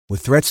With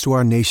threats to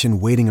our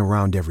nation waiting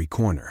around every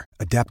corner,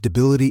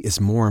 adaptability is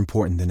more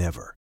important than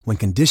ever. When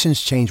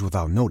conditions change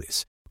without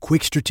notice,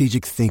 quick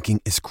strategic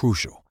thinking is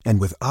crucial.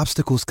 And with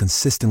obstacles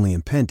consistently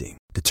impending,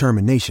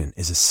 determination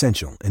is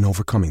essential in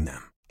overcoming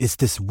them. It's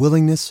this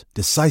willingness,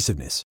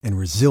 decisiveness, and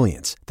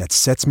resilience that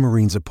sets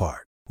Marines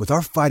apart. With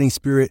our fighting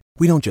spirit,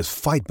 we don't just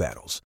fight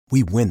battles,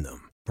 we win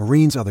them.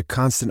 Marines are the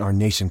constant our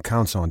nation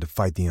counts on to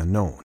fight the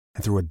unknown.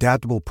 And through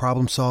adaptable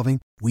problem solving,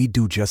 we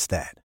do just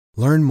that.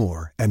 Learn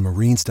more at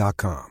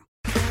marines.com.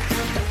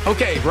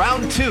 Okay,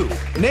 round two.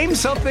 Name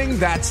something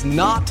that's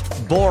not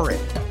boring.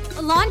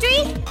 A laundry?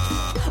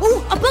 Ooh,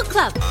 a book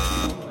club.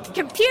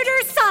 Computer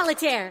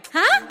solitaire,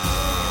 huh?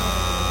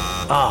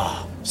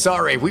 Ah,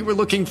 sorry, we were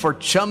looking for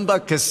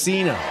Chumba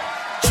Casino.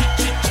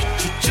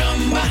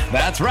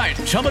 That's right,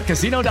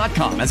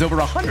 ChumbaCasino.com has over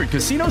 100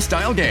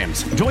 casino-style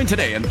games. Join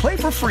today and play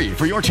for free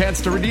for your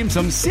chance to redeem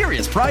some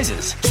serious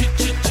prizes.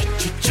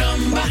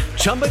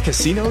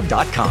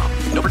 ChumbaCasino.com.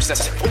 No purchase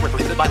necessary. Void where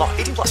prohibited by law.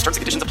 18 plus. Terms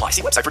and conditions apply.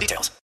 See website for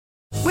details.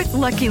 With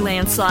Lucky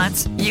Land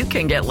Slots, you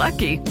can get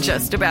lucky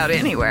just about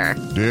anywhere.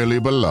 Dearly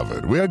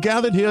beloved, we are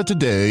gathered here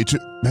today to...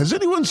 Has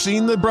anyone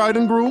seen the bride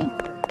and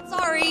groom?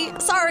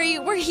 Sorry,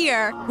 we're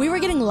here. We were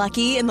getting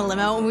lucky in the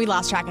limo and we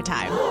lost track of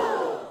time.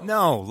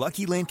 No,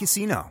 Lucky Land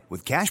Casino,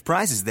 with cash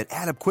prizes that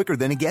add up quicker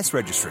than a guest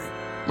registry.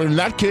 In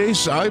that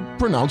case, I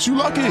pronounce you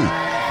lucky.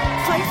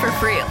 Play for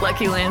free at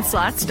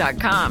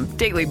LuckyLandSlots.com.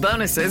 Daily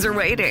bonuses are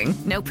waiting.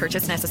 No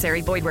purchase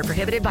necessary. Void where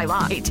prohibited by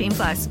law. 18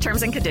 plus.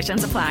 Terms and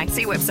conditions apply.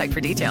 See website for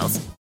details.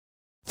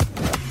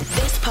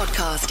 This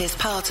podcast is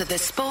part of the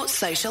Sports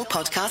Social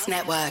Podcast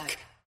Network.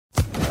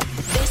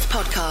 This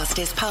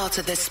podcast is part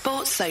of the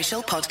Sports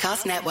Social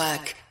Podcast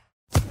Network.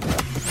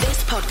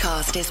 This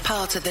podcast is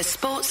part of the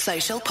Sports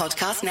Social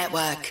Podcast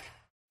Network.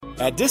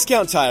 At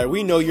Discount Tire,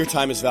 we know your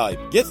time is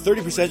valuable. Get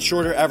 30%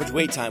 shorter average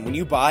wait time when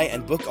you buy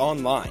and book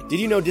online. Did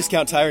you know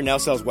Discount Tire now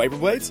sells wiper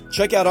blades?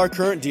 Check out our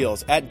current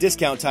deals at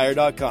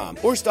DiscountTire.com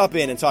or stop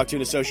in and talk to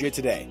an associate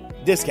today.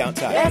 Discount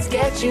Tire. Let's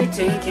get you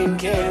taken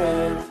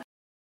care of.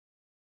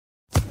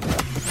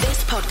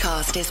 This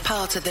podcast is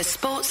part of the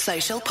Sports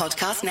Social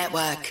Podcast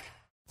Network.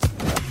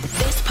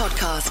 This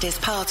podcast is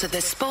part of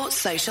the Sports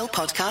Social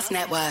Podcast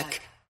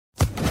Network.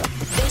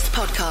 This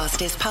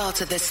podcast is part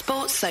of the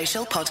Sports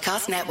Social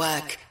Podcast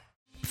Network.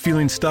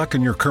 Feeling stuck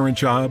in your current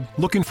job?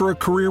 Looking for a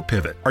career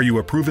pivot? Are you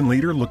a proven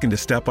leader looking to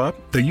step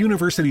up? The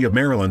University of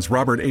Maryland's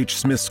Robert H.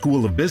 Smith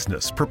School of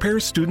Business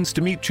prepares students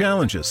to meet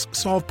challenges,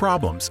 solve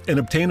problems, and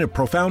obtain a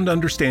profound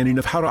understanding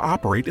of how to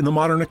operate in the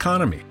modern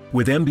economy.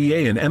 With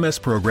MBA and MS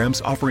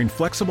programs offering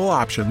flexible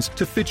options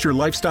to fit your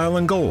lifestyle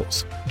and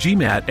goals.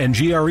 GMAT and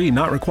GRE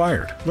not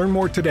required. Learn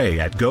more today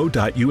at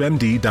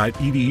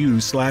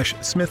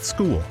go.umd.edu/Smith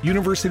School.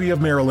 University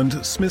of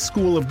Maryland Smith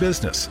School of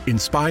Business.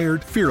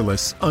 Inspired,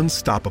 fearless,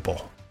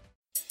 unstoppable.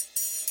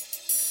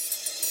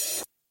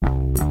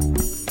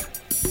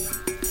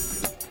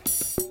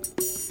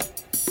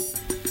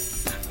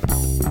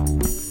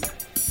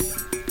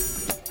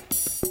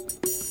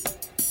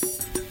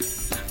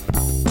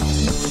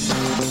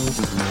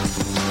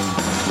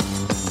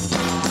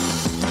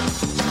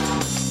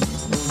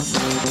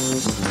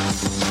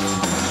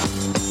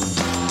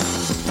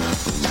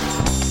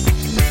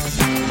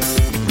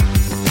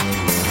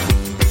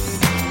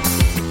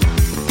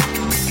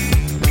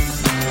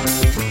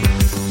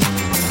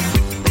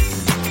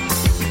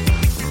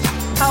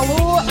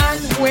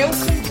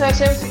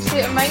 Celtic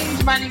State of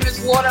Mind. My name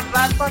is Laura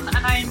Bradburn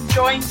and I am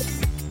joined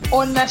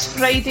on this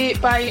Friday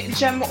by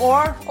Jim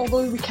Orr,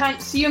 although we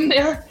can't see him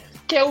there.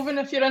 Kelvin,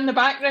 if you're in the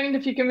background,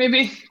 if you can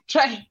maybe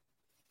try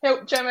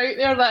help Jim out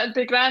there, that'd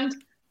be grand.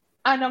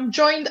 And I'm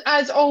joined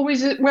as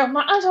always, well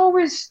not as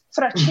always,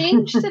 for a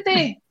change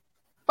today,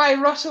 by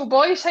Russell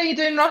Boyce. How you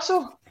doing,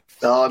 Russell?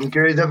 Oh, I'm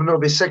good. Everyone will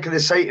be sick of the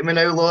sight of me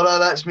now, Laura.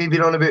 That's me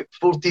been on about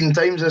 14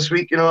 times this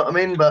week, you know what I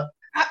mean? But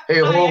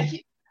hey,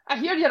 I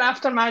hear you're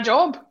after my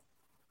job.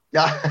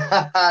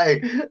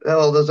 Aye,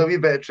 well, there's a wee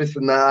bit of truth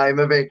in that, aye,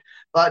 maybe.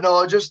 But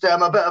no, just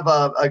I'm a bit of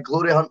a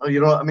glory hunter, you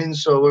know what I mean?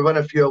 So we won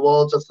a few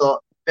awards. I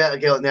thought, better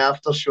get on the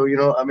after show, you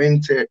know what I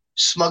mean, to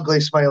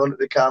smugly smile into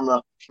the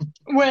camera.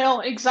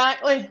 Well,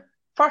 exactly.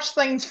 First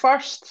things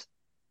first,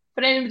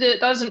 for anybody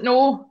that doesn't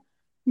know,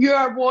 you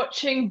are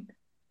watching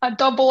a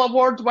double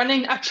award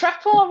winning, a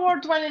triple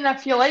award winning,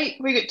 if you like.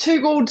 We got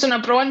 2 golds and a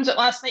bronze at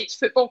last night's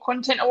Football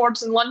Content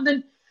Awards in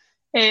London.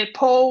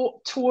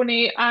 Paul,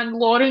 Tony and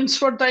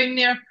Lawrence were down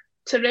there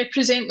to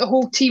represent the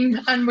whole team,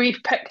 and we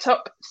picked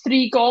up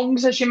 3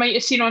 gongs, as you might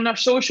have seen on our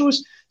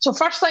socials. So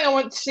first thing I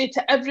want to say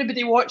to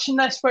everybody watching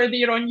this, whether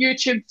you're on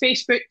YouTube,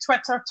 Facebook,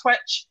 Twitter,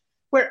 Twitch,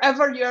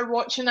 wherever you're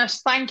watching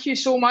this, thank you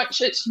so much.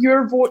 It's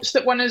your votes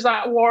that won us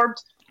that award.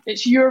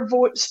 It's your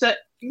votes that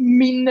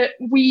mean that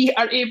we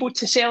are able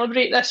to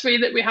celebrate this way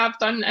that we have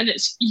done, and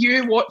it's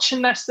you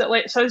watching this that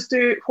lets us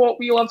do what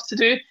we love to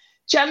do.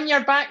 Jim,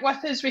 you're back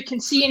with us. We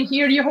can see and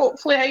hear you,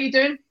 hopefully. How you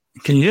doing?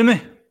 Can you hear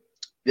me?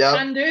 Yeah,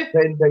 can do.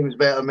 10 times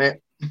better, mate.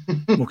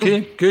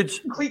 Okay, good.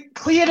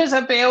 Clear as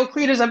a bell,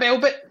 clear as a bell.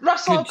 But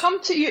Russell, good. I'll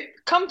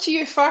come to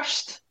you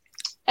first.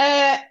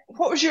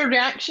 What was your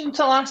reaction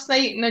to last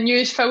night and the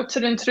news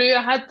filtering through?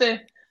 I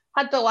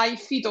had the live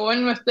feed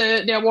on with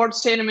the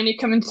awards ceremony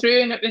coming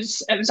through, and it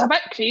was a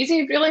bit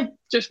crazy, really,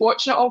 just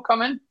watching it all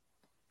come in.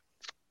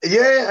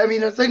 Yeah, I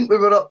mean, I think we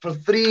were up for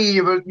 3.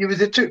 You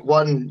would have took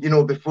 1,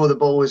 before the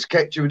ball was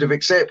kicked. You would have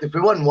accepted. If we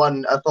won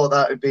 1, I thought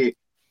that would be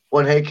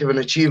one heck of an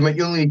achievement.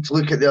 You only need to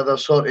look at the other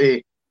sort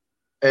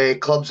of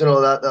clubs and all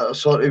that are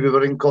sort of we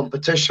were in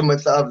competition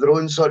with, that have their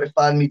own sort of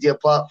fan media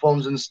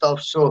platforms and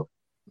stuff. So,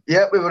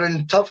 yeah, we were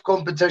in tough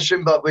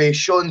competition, but we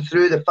shone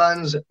through. The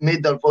fans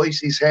made their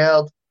voices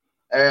heard.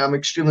 I'm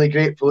extremely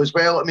grateful as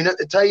well. I mean, at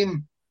the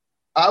time,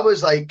 I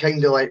was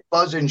kind of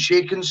buzzing,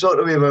 shaking sort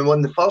of way when we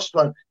won the first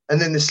one. And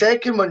then the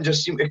second one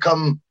just seemed to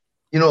come,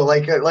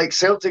 like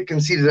Celtic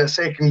conceded a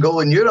second goal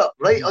in Europe,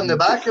 right on the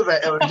back of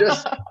it. It was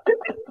just,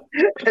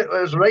 it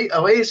was right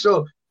away.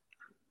 So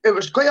it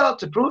was quite hard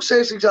to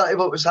process exactly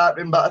what was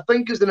happening. But I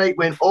think as the night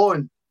went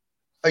on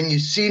and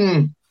you've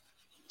seen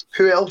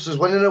who else is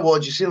winning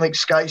awards, you've seen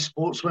Sky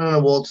Sports winning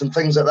awards and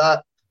things like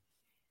that,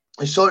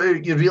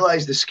 you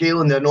realise the scale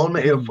and the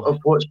enormity of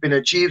what's been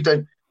achieved.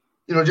 And,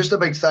 just a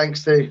big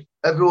thanks to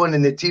everyone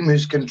in the team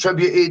who's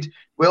contributed.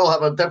 We all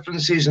have our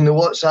differences in the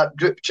WhatsApp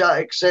group chat,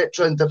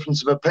 etc., and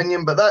difference of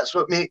opinion, but that's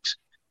what makes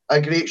a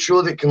great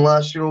show that can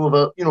last,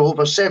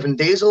 over 7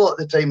 days a lot of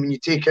the time when you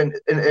take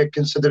into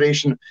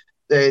consideration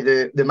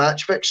the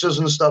match fixtures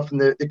and stuff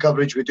and the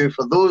coverage we do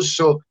for those.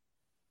 So,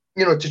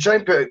 to try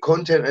and put out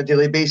content on a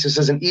daily basis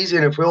isn't easy,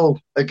 and if we all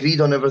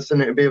agreed on everything,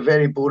 it would be a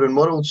very boring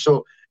world.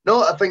 So,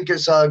 no, I think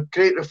it's a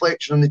great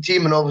reflection on the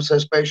team, and obviously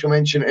a special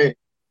mention to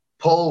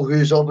Paul,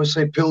 who's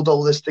obviously pulled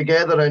all this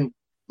together and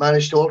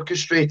managed to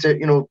orchestrate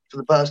it, for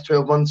the past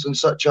 12 months in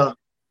such a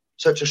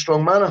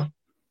strong manner.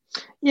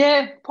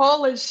 Yeah,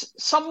 Paul is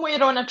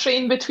somewhere on a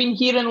train between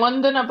here and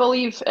London, I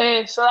believe.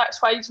 So that's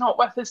why he's not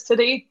with us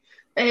today.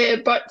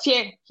 But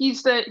yeah,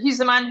 he's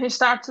the man who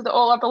started it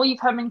all. I believe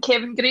him and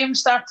Kevin Graham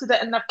started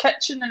it in their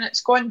kitchen, and it's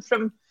gone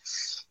from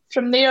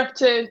there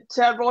to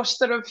a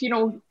roster of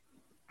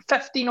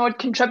 15 odd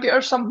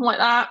contributors, something like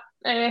that.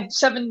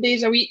 7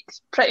 days a week,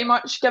 pretty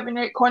much giving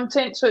out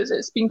content. So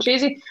it's been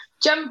crazy.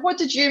 Jim, what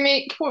did you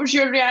make? What was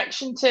your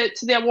reaction to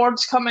the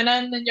awards coming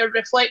in and your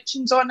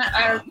reflections on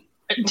it,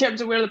 in terms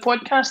of where the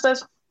podcast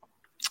is?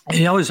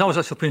 Yeah, I was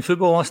actually playing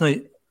football last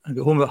night. I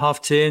got home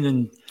about 10:30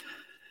 and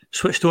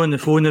switched on the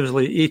phone. There was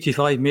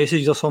 85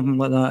 messages or something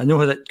like that. I know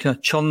how that kind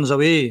of churns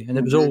away, and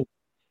it was all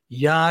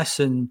yas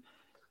and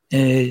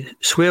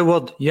swear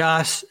word,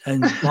 yes,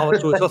 and all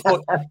that. So I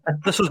thought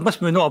this must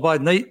be not a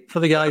bad night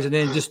for the guys, and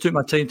then just took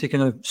my time to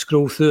kind of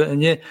scroll through it.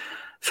 And yeah,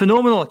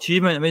 phenomenal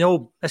achievement. I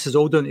mean, this is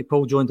all down to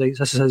Paul John Dykes.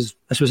 This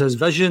was his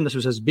vision. This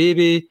was his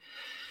baby.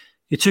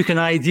 He took an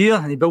idea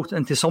and he built it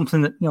into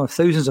something that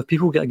thousands of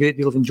people get a great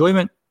deal of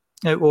enjoyment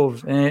out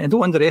of. And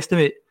don't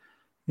underestimate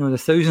the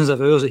thousands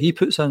of hours that he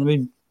puts in. I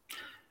mean,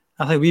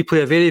 I think we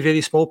play a very,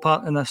 very small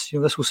part in this.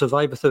 This will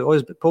survive without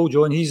us. But Paul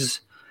John,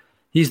 he's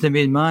the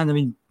main man. I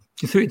mean,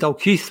 you threw to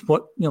Dalkeith,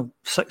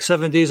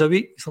 6-7 days a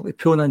week. It's like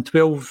pulling in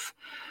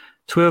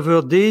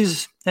 12-hour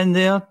days in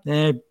there.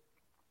 When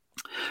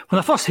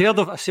I first heard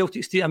of a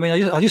Celtic State, I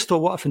mean, I just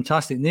thought, what a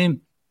fantastic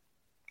name.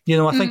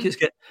 I think it's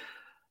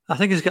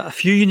got a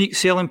few unique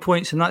selling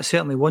points, and that's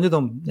certainly one of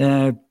them.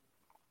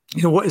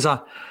 What is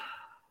a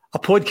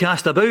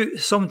podcast about?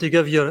 Something to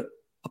give your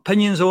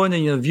opinions on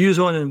and your views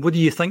on, and what do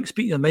you think?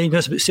 Speak your mind.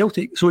 That's about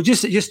Celtic. So it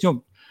just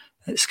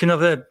it's kind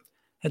of it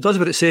does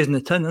what it says in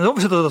the tin. And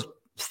obviously there's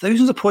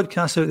thousands of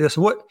podcasts out there.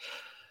 So what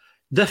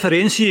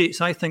differentiates,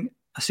 I think,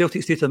 a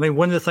Celtic State of Mind,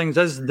 one of the things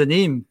is the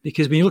name,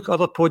 because when you look at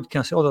other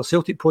podcasts, other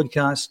Celtic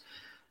podcasts,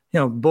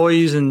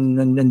 Boys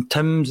and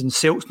Tim's and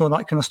Celts and all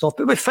that kind of stuff,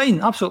 but we're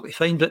fine, absolutely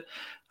fine. But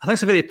I think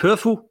it's a very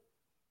powerful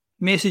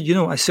message,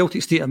 a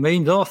Celtic State of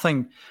Mind. The other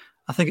thing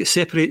I think it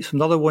separates from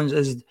the other ones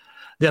is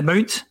the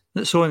amount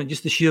that's on it,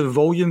 just the sheer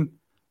volume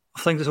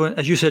of things that's on it.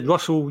 As you said,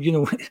 Russell,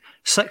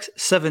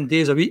 6-7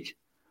 days a week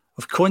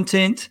of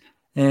content.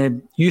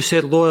 You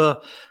said, Laura,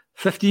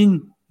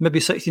 15, maybe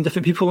 16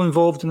 different people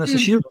involved in this. A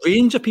sheer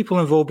range of people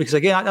involved, because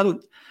again, I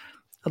don't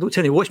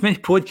tend to watch many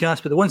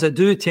podcasts, but the ones I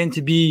do tend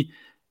to be,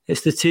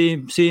 it's the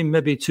same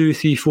maybe 2,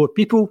 3, 4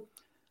 people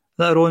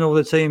that are on all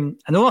the time.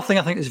 Another thing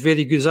I think is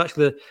very good is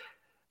actually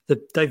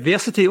the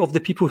diversity of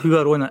the people who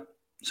are on it.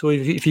 So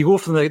if you go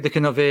from the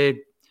kind of the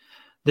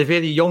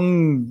very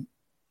young,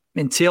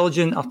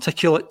 intelligent,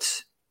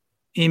 articulate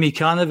Amy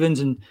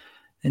Canavans and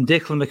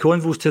Declan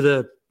McConvilles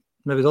to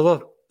maybe the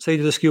other side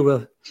of the scale,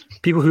 where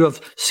people who have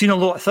seen a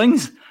lot of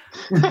things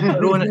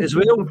are on it as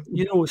well.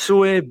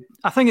 So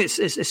I think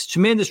it's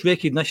tremendous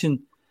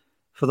recognition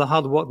for the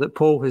hard work that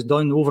Paul has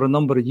done over a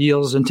number of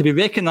years, and to be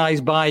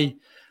recognised by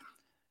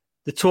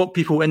the top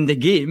people in the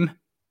game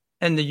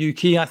in the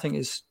UK, I think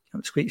it's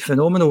quite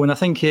phenomenal. And I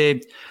think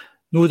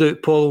no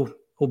doubt Paul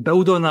will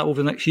build on that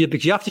over the next year,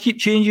 because you have to keep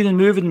changing and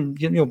moving,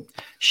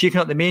 shaking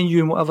up the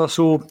menu and whatever.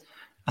 So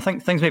I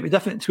think things might be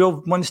different in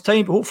 12 months'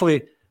 time, but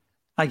hopefully,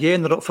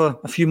 again, they're up for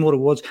a few more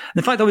awards.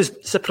 In fact, I was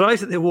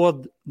surprised at the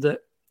award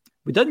that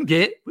we didn't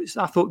get, which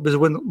I thought was the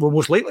one we're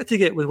most likely to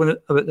get, was one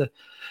about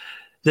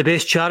the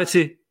best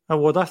charity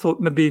award. I thought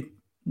maybe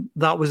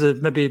that was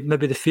maybe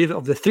the favourite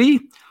of the three.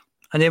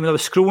 And then when I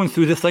was scrolling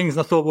through the things,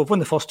 and I thought, well, I've won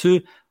the first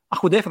two, I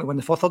could definitely win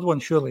the third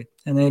one, surely.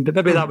 And then, but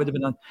maybe that would have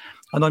been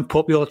an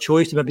unpopular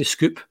choice to maybe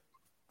scoop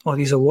all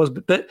these awards.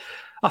 But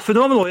a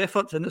phenomenal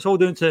effort, and it's all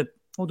down to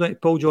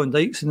Paul John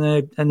Dykes,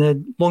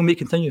 and long may it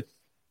continue.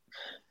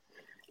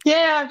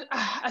 Yeah,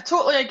 I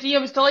totally agree. I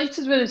was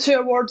delighted with the two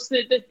awards.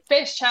 The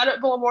best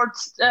charitable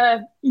awards,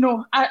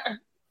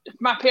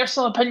 my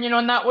personal opinion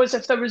on that was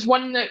if there was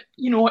one that,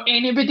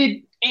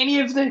 any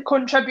of the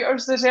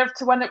contributors deserved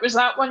to win, it was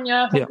that one.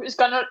 Yeah, I think it was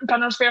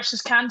Gunners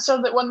versus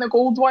Cancer that won the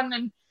gold one,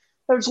 and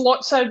there's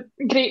lots of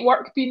great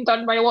work being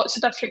done by lots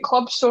of different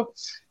clubs. So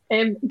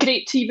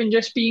great to even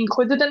just be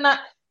included in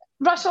that.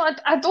 Russell,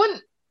 I don't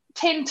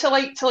tend to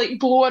like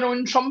blow our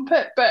own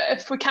trumpet, but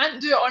if we can't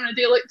do it on a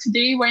day like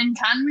today, when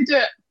can we do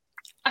it?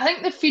 I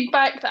think the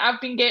feedback that I've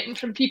been getting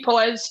from people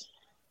is,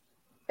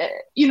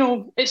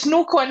 it's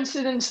no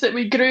coincidence that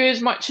we grew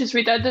as much as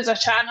we did as a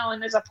channel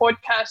and as a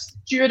podcast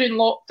during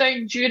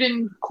lockdown,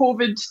 during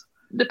COVID,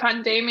 the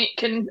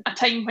pandemic, and a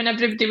time when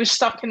everybody was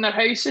stuck in their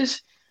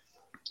houses.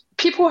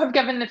 People have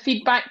given the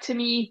feedback to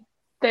me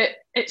that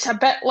it's a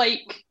bit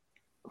like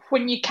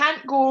when you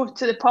can't go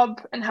to the pub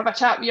and have a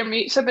chat with your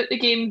mates about the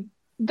game.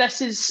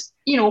 This is,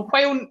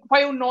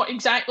 while not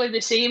exactly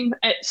the same,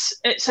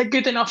 it's a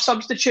good enough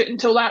substitute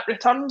until that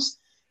returns.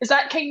 Is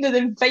that kind of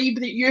the vibe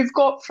that you've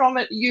got from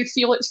it, that you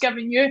feel it's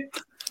given you?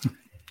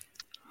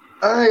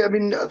 I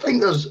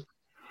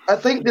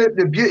think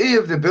the beauty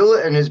of the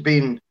Bulletin has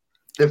been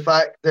the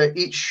fact that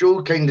each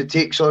show kind of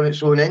takes on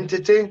its own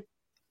entity.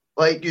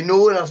 Like,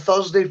 on a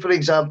Thursday, for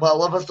example, I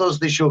love a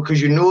Thursday show because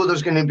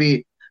there's going to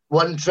be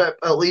one trip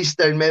at least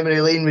down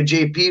memory lane with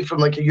JP from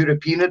like a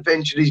European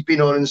adventure he's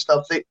been on and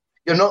stuff that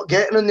you're not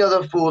getting on the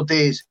other 4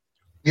 days.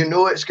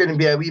 It's going to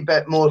be a wee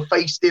bit more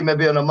feisty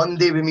maybe on a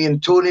Monday with me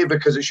and Tony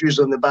because it's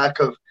usually on the back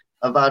of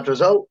a bad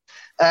result.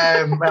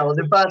 Well,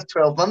 the past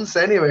 12 months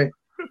anyway.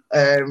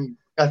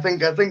 I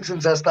think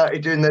since I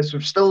started doing this,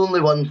 we've still only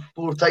won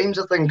 4 times,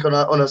 I think,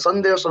 on a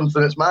Sunday or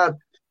something. It's mad.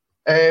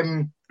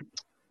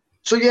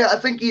 So, yeah, I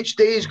think each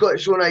day's got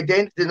its own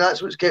identity, and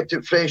that's what's kept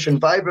it fresh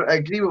and vibrant. I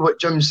agree with what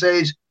Jim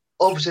says.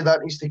 Obviously,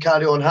 that needs to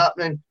carry on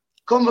happening.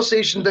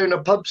 Conversation down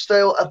a pub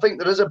style, I think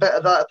there is a bit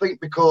of that, I think,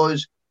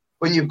 because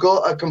when you've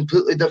got a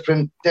completely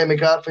different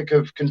demographic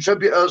of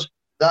contributors,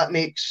 that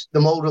makes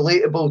them all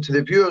relatable to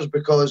the viewers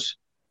because,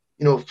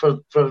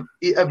 for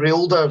every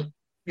older,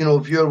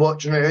 viewer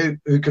watching it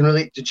who can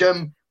relate to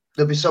Jim,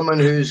 there'll be someone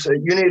who's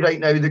at uni right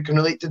now that can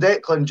relate to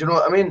Declan, do you know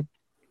what I mean?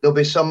 There'll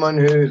be someone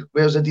who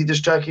wears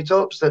Adidas tracky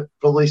tops that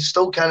probably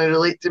still can't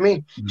relate to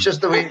me. It's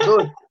just the way it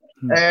goes.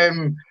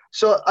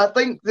 So I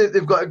think that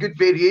they've got a good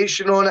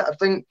variation on it. I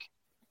think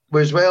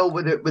as well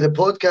with the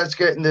podcast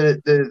getting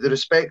the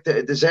respect that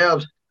it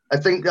deserves, I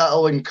think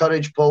that'll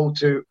encourage Paul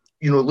to,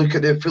 look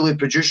at the fully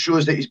produced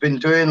shows that he's been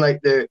doing,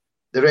 like the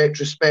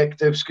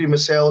retrospective, Scream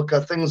of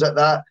Celtic, things like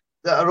that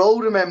are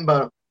all,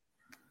 remember,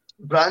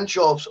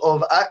 branch-offs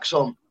of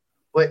ACSOM,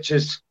 which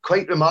is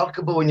quite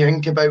remarkable when you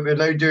think about we're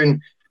now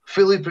doing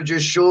fully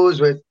produced shows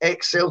with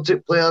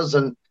ex-Celtic players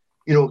and,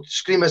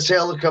 Scream of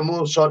Celtic are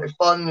more sort of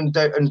fun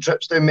and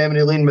trips down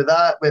memory lane with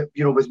that,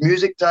 with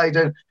music tied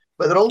in.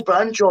 But they're all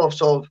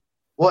branch-offs of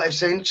what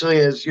essentially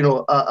is,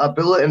 a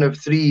bulletin of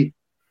three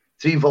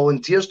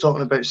volunteers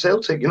talking about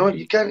Celtic.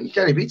 You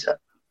can't beat it.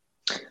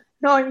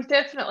 No, you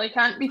definitely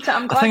can't beat it.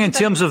 I think in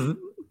terms of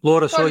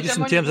Laura, just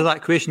in terms of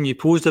that question you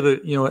posed about,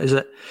 is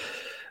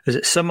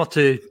it similar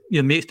to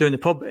your mates down the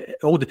pub? It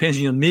all depends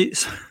on your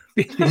mates.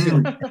 I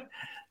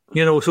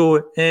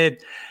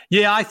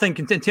think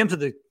in terms of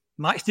the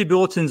matchday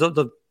bulletins,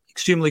 they're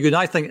extremely good.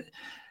 I think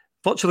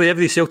virtually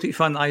every Celtic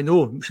fan I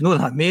know, which not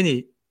that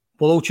many,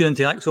 will all tune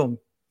into ACSOM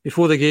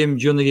before the game,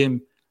 during the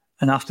game,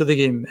 and after the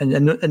game. And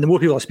the more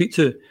people I speak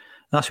to,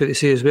 that's what they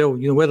say as well.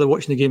 Whether they're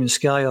watching the game in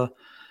Sky or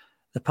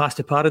the Path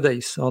to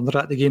Paradise, or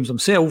they're at the games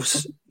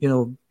themselves,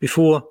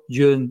 before,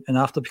 during, and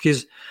after,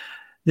 because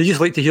they just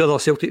like to hear their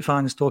Celtic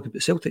fans talk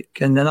about Celtic.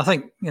 And then I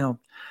think,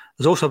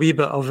 there's also a wee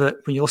bit of it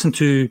when you listen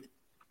to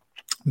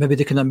maybe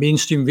the kind of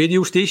mainstream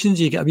radio stations,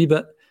 you get a wee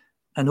bit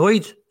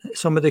annoyed at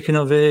some of the kind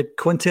of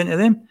content of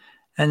them.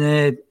 And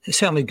it's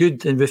certainly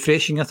good and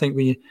refreshing, I think,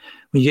 when you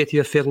get to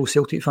your fellow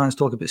Celtic fans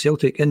talk about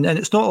Celtic. And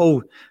it's not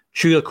all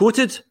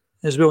sugar-coated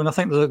as well. And I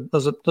think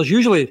there's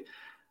usually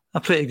a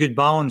pretty good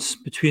balance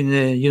between,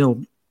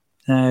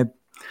 not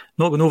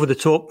going over the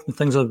top when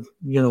things are,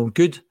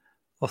 good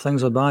or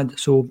things are bad.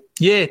 So,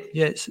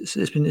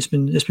 it's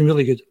been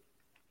really good.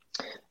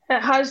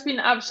 It has been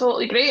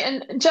absolutely great.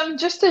 And Jim,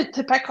 just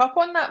to pick up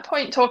on that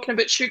point, talking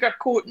about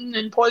sugar-coating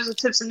and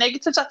positives and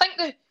negatives, I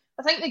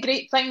think the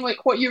great thing,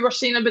 like what you were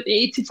saying about the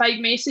 85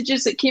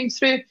 messages that came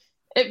through,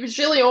 it was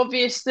really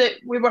obvious that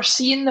we were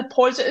seeing the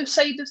positive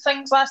side of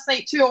things last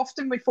night. Too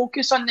often we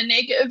focus on the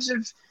negatives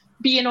of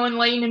being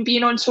online and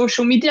being on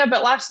social media,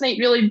 but last night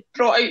really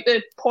brought out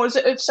the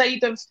positive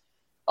side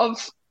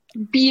of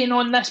being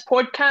on this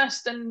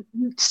podcast and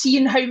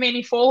seeing how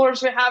many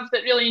followers we have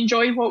that really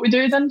enjoy what we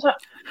do, didn't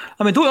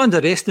it? Don't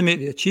underestimate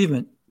the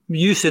achievement.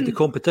 you said the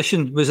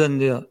competition was in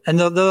there, and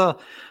there are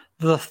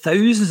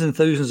thousands and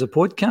thousands of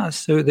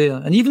podcasts out there.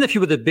 And even if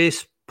you were the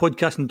best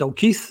podcast in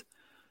Dalkeith,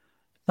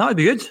 that would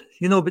be good,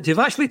 but you've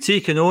actually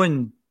taken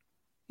on,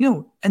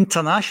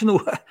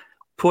 international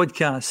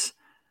podcasts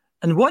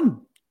and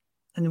won.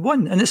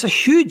 And it's a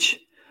huge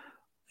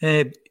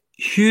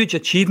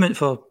achievement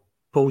for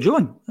Paul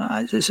John.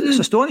 It's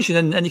astonishing,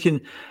 and you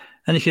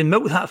can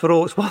milk that for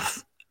all it's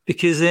worth,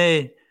 because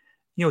to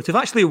have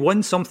actually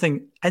won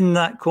something in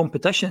that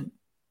competition,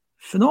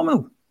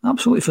 phenomenal,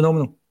 absolutely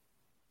phenomenal.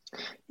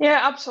 Yeah,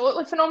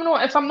 absolutely phenomenal.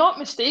 If I'm not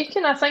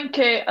mistaken, I think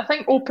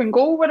Open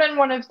Goal were in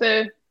one of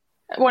the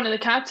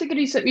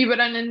categories that we were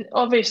in, and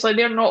obviously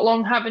they're not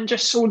long having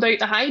just sold out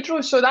the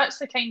Hydro, so that's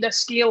the kind of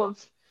scale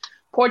of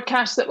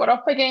podcast that we're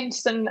up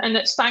against, and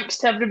it's thanks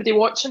to everybody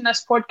watching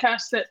this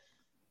podcast that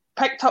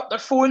picked up their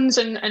phones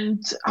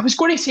and I was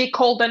going to say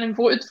called in and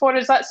voted for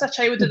us. That's a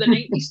child of the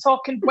 90s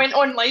talking. Went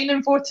online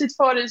and voted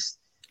for us.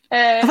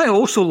 I think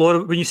also,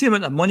 Laura, when you see the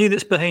amount of money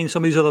that's behind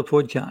some of these other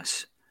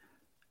podcasts,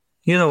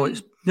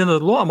 it's a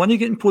lot of money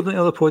getting poured into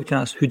other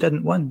podcasts who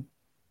didn't win.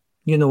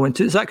 And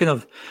it's that kind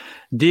of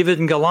David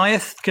and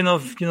Goliath kind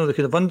of, the kind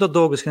of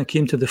underdog that's kind of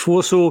came to the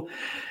fore. So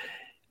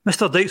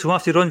Mr. Dykes will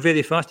have to run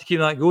very fast to keep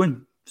that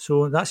going.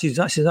 So that's a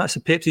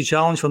Pepsi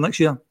challenge for next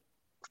year,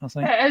 I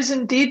think. It is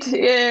indeed.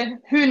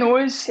 Who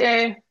knows?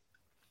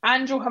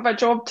 Ange will have a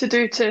job to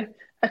do to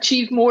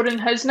achieve more in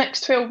his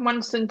next 12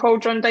 months than Paul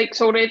John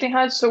Dykes already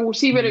has. So we'll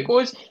see where it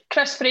goes.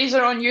 Chris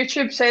Fraser on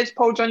YouTube says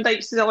Paul John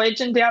Dykes is a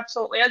legend. He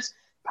absolutely is.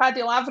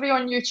 Paddy Lavery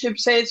on YouTube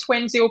says,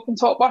 when's the Open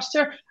Top Bus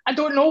Tour? I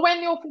don't know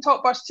when the Open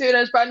Top Bus Tour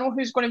is, but I know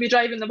who's going to be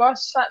driving the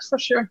bus, that's for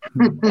sure.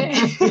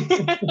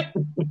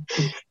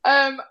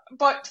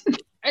 But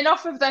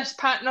enough of this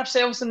patting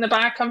ourselves in the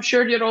back. I'm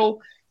sure you're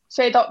all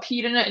fed up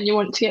hearing it and you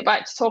want to get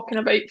back to talking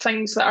about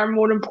things that are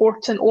more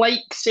important,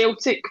 like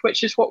Celtic,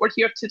 which is what we're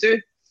here to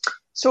do.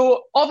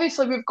 So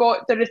obviously we've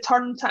got the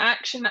return to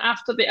action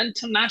after the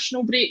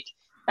international break.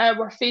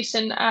 We're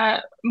facing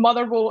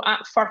Motherwell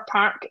at Fir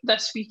Park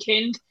this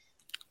weekend.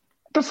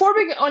 Before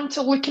we get on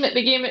to looking at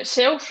the game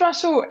itself,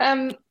 Russell,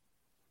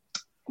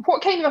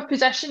 what kind of a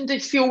position do you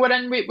feel we're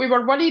in? We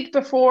were worried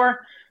before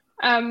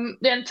the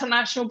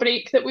international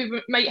break that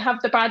we might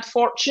have the bad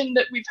fortune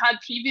that we've had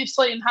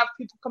previously and have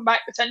people come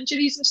back with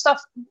injuries and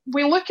stuff.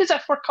 We look as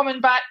if we're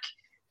coming back,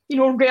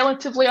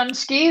 relatively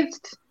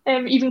unscathed,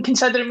 even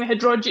considering we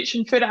had Rogic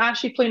and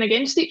Furuhashi playing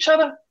against each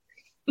other.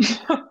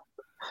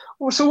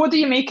 So what do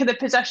you make of the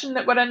position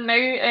that we're in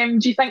now?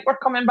 Do you think we're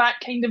coming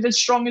back kind of as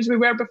strong as we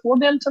were before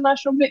the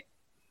international break?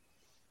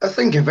 I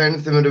think if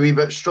anything we're a wee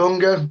bit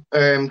stronger,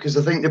 because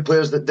I think the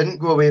players that didn't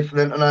go away for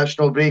the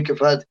international break have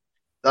had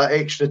that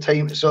extra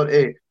time to sort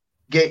of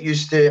get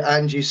used to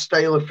Ange's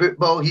style of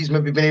football. He's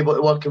maybe been able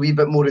to work a wee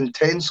bit more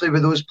intensely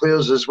with those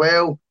players as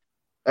well.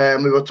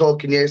 We were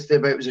talking yesterday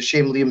about it was a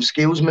shame Liam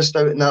Scales missed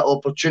out on that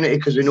opportunity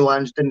because we know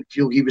Ange didn't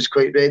feel he was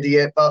quite ready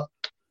yet, but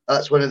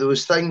that's one of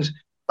those things.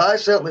 But I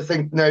certainly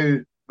think now,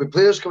 with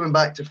players coming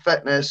back to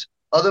fitness,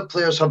 other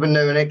players having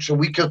now an extra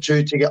week or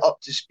two to get up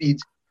to speed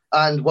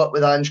and work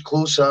with Ange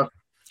closer,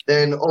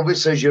 then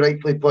obviously, as you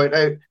rightly point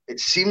out, it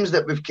seems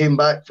that we've came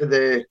back for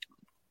the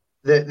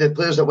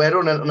players that were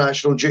on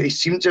international duty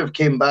seem to have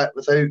came back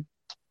without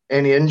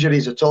any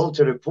injuries at all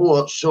to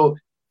report. So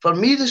for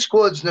me, the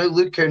squad's now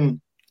looking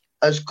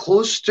as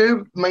close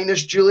to,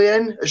 minus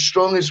Julian, as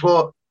strong as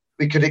what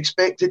we could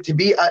expect it to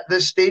be at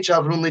this stage,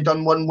 having only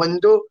done one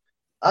window.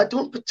 I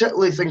don't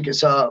particularly think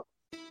it's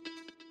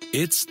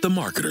It's the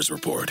Marketer's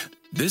Report.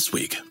 This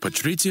week,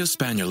 Patrizia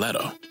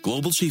Spagnoletto,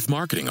 Global Chief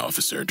Marketing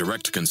Officer,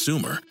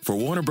 Direct-to-Consumer for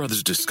Warner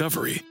Brothers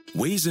Discovery,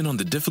 weighs in on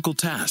the difficult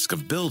task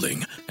of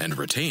building and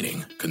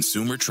retaining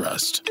consumer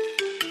trust.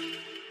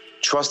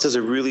 Trust is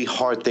a really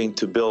hard thing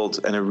to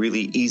build and a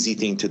really easy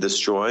thing to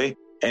destroy,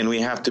 and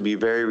we have to be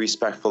very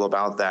respectful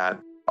about that.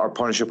 Our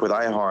partnership with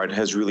iHeart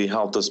has really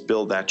helped us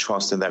build that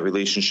trust and that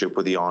relationship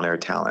with the on-air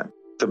talent.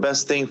 The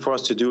best thing for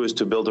us to do is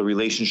to build a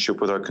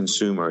relationship with our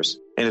consumers.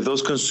 And if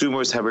those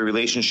consumers have a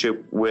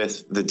relationship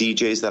with the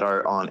DJs that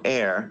are on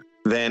air,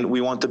 then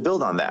we want to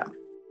build on that.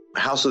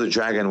 House of the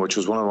Dragon, which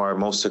was one of our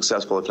most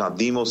successful, if not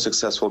the most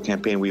successful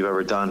campaign we've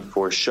ever done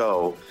for a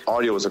show,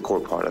 audio was a core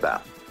part of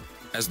that.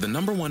 As the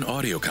 #1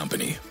 audio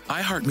company,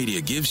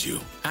 iHeartMedia gives you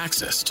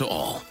access to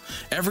all.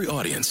 Every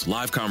audience,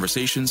 live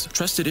conversations,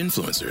 trusted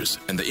influencers,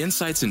 and the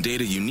insights and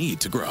data you need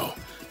to grow.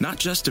 Not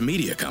just a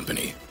media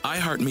company,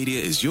 iHeartMedia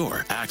is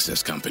your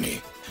access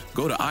company.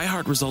 Go to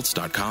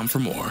iHeartResults.com for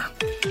more.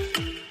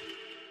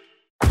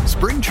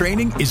 Spring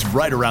training is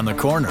right around the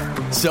corner.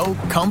 So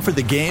come for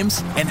the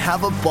games and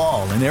have a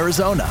ball in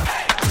Arizona.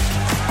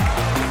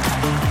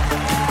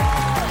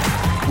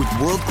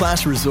 With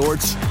world-class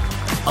resorts,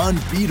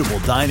 unbeatable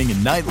dining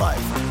and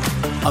nightlife,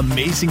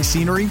 amazing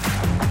scenery,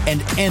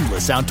 and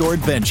endless outdoor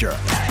adventure.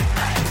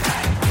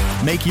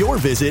 Make your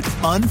visit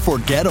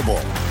unforgettable.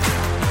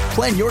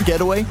 Plan your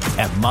getaway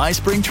at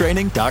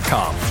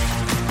myspringtraining.com.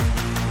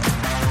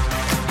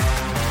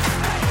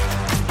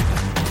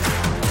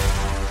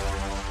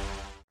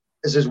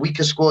 is as weak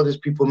a squad as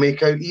people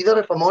make out either,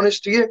 if I'm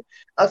honest to you.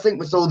 I think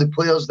with all the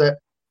players that,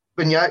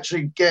 when you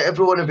actually get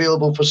everyone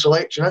available for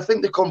selection, I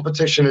think the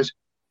competition is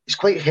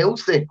quite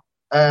healthy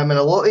in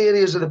a lot of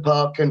areas of the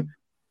park. And,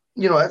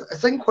 I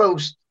think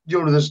whilst,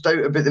 there's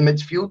doubt about the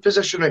midfield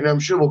position right now, I'm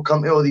sure we'll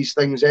come to all these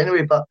things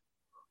anyway, but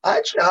I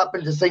actually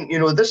happen to think,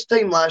 this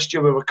time last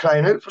year we were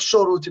crying out for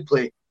Sorrow to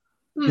play,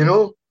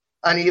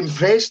 and he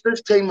impressed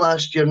this time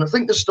last year, and I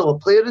think there's still a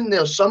player in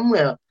there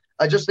somewhere.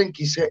 I just think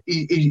he's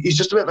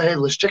just a bit of a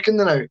headless chicken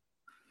now.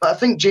 But I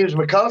think James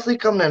McCarthy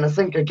coming in, I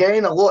think,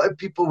 again, a lot of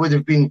people would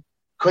have been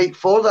quite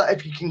for that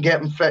if you can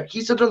get him fit.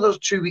 He's had another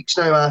 2 weeks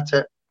now at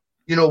it,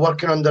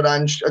 working under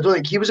Ange. I don't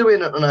think he was away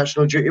on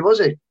international duty, was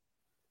he?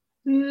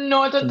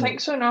 No, I don't think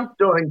so, no.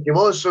 Don't think he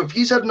was. So if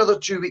he's had another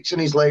 2 weeks in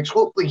his legs,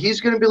 hopefully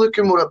he's going to be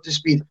looking more up to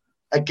speed.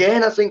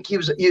 Again, I think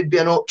he'd be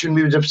an option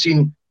we would have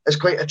seen as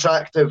quite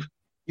attractive,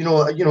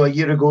 a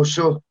year ago.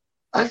 So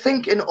I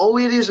think in all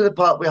areas of the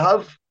park we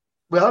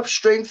have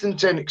strengthened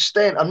to an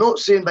extent. I'm not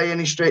saying by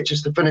any stretch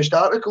it's the finished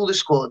article, the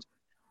squad,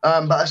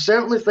 but I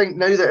certainly think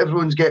now that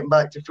everyone's getting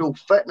back to full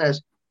fitness,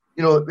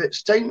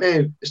 it's time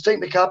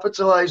to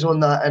capitalise on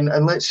that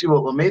and let's see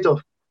what we're made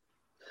of.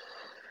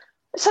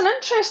 It's an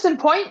interesting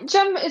point,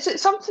 Jim. Is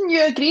it something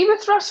you agree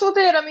with Russell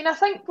there? I mean, I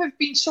think we've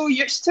been so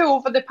used to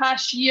over the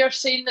past year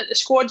saying that the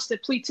squad's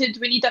depleted,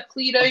 we need a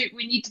clear out,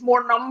 we need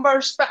more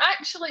numbers. But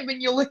actually, when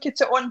you look at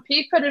it on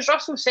paper, as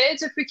Russell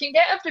says, if we can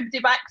get everybody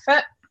back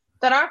fit,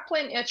 there are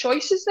plenty of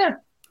choices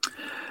there.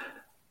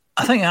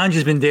 I think Ange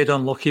has been dead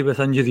unlucky with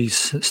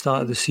injuries at the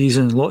start of the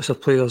season, lots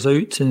of players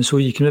out, and so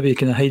you can maybe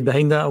kind of hide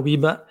behind that a wee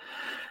bit.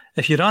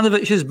 If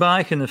Juranovic is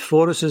back and if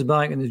Forrest is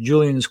back and if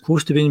Julian is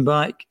close to being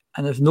back,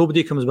 and if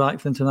nobody comes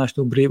back for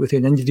international break with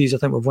any injuries, I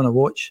think we've won a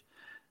watch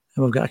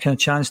and we've got a kind of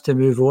chance to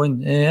move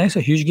on. It's a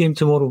huge game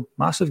tomorrow,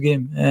 massive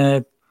game.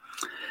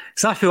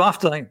 So I feel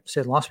after, I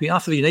said last week,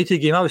 after the United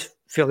game, I was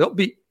fairly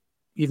upbeat,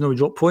 even though we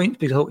dropped points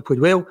because I thought we played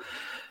well.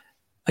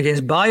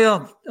 Against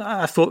Bayer,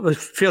 I thought it was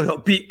fairly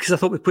upbeat because I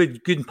thought we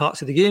played good in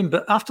parts of the game.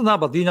 But after that,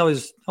 Aberdeen, I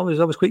was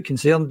quite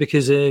concerned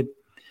because I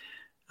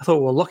thought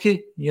we were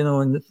lucky,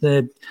 and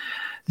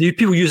the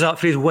people use that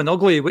phrase "win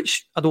ugly,"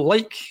 which I don't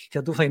like.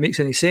 I don't think it makes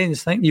any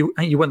sense. I think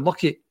you win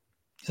lucky.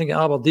 I think at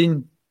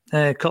Aberdeen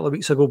a couple of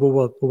weeks ago we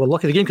were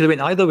lucky. The game could have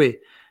went either way,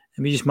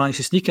 and we just managed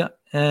to sneak it.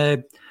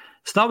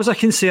 So that was a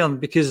concern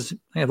because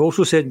I've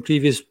also said in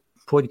previous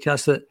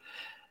podcasts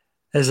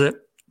that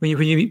when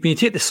you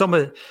take the sum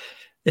of,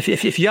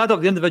 if you add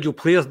up the individual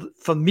players,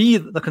 for me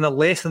they're kind of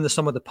less than the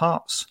sum of the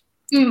parts.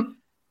 Mm.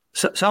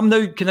 So I'm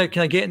now kind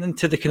of getting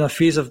into the kind of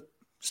phase of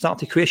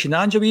starting to question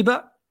Ange a wee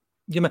bit.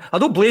 I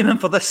don't blame him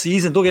for this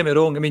season, don't get me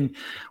wrong. I mean,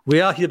 we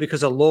are here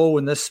because of law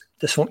and this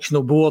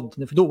dysfunctional board,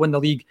 and if we don't win the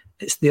league,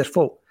 it's their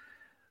fault.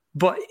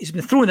 But he's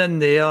been thrown in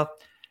there.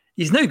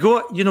 He's now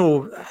got,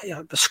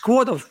 the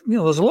squad of,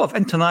 there's a lot of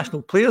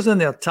international players in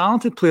there,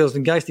 talented players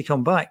and guys to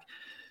come back.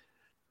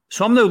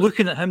 So I'm now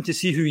looking at him to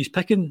see who he's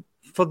picking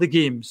for the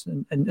games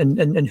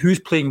and who's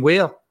playing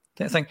where.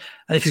 And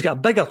if he's got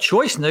a bigger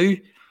choice now,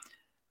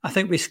 I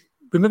think we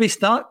maybe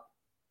start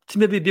to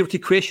maybe be able to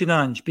question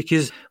Ange,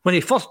 because when he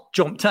first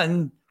jumped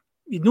in,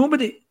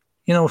 nobody,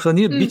 so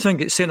Neil Beaton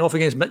gets sent off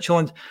against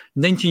Midtjylland,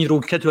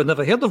 19-year-old kid who had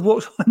never heard of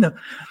what's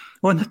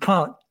on the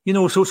park,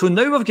 so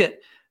now we've got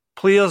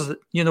players that,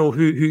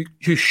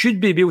 who should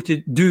be able to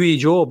do a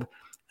job,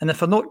 and if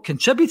they're not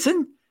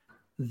contributing,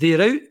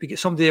 they're out, we get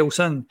somebody else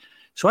in.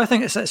 So I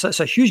think it's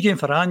a huge game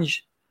for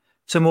Ange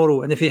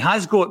tomorrow, and if he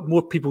has got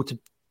more people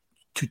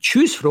to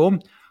choose from,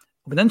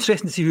 it'll be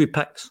interesting to see who he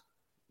picks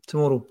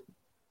tomorrow.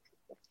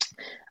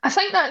 I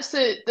think that's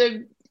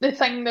the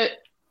thing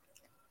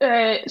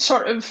that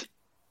sort of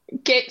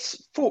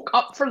gets folk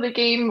up for the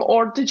game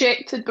or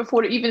dejected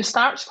before it even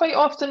starts quite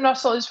often,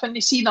 Russell, is when they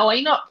see the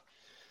lineup.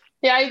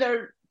 They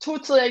either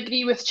totally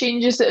agree with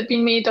changes that have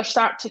been made or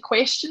start to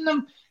question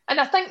them. And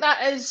I think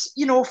that is,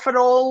 for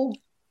all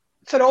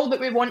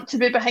that we want to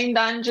be behind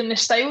Ange and the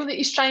style that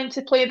he's trying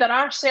to play, there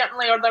have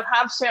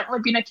certainly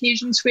been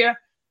occasions where,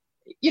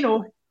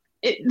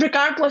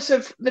 regardless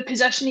of the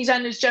position he's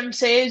in, as Jim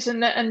says,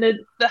 and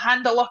the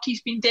hand of luck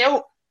he's been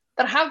dealt,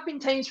 there have been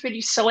times where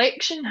his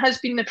selection has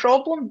been the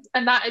problem,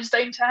 and that is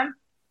down to him.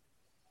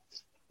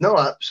 No,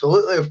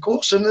 absolutely, of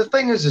course. And the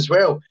thing is as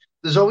well,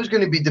 there's always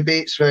going to be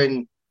debates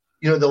when,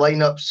 the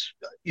lineups,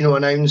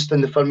 announced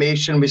in the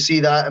formation. We see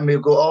that and we'll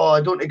go, oh,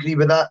 I don't agree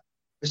with that.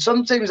 But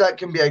sometimes that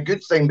can be a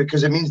good thing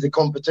because it means the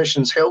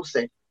competition's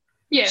healthy.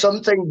 Yeah.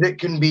 Sometimes it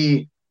can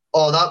be,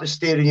 oh, that was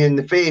staring you in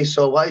the face,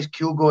 or why is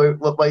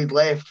Kyogo out wide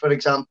left, for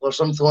example, or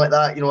something like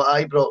that, at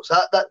Ibrox.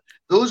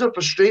 Those are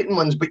frustrating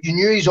ones, but you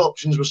knew his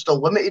options were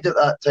still limited at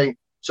that time.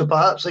 So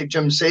perhaps, like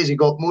Jim says, he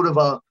got more of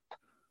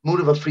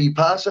a free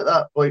pass at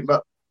that point.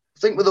 But I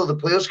think with all the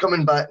players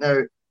coming back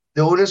now,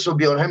 the onus will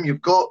be on him.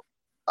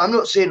 I'm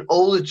not saying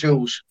all the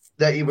tools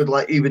that he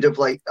would have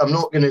liked. I'm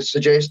not going to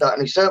suggest that,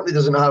 and he certainly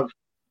doesn't have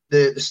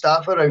the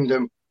staff around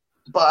him.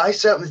 But I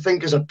certainly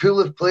think as a pool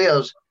of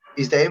players,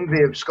 he's the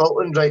envy of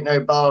Scotland right now,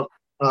 bar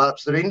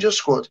perhaps the Rangers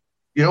squad,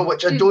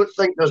 which I don't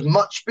think there's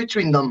much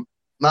between them,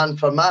 man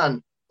for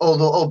man.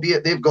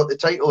 albeit they've got the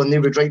title and they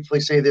would rightfully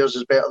say theirs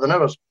is better than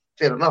ours.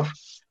 Fair enough.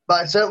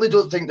 But I certainly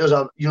don't think there's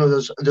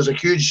a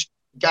huge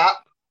gap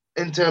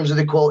in terms of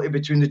the quality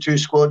between the two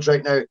squads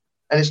right now.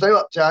 And it's now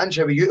up to Ange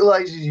how he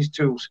utilises his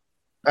tools.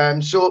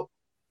 So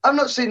I'm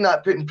not saying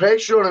that putting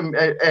pressure on him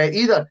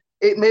either.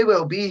 It may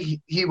well be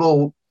he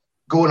will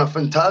go on a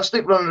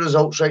fantastic run of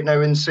results right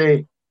now and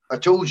say, I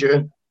told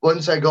you,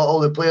 once I got all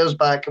the players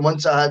back and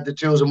once I had the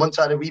tools and once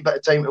I had a wee bit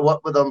of time to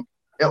work with them,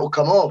 it'll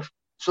come off.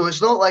 So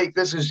it's not like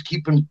this is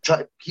keep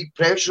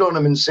pressure on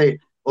him and say,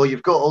 oh,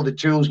 you've got all the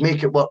tools,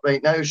 make it work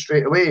right now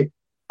straight away.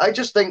 I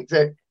just think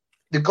that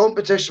the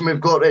competition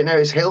we've got right now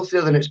is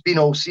healthier than it's been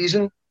all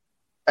season.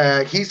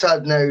 He's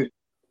had now,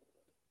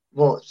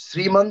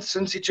 3 months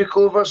since he took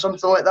over,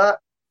 something like that.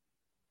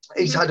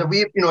 He's had a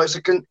wee,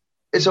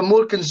 it's a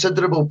more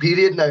considerable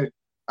period now.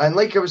 And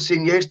like I was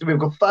saying yesterday,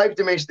 we've got 5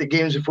 domestic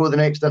games before the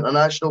next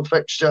international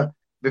fixture.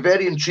 It'll be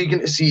very intriguing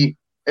to see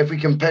if we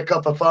can pick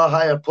up a far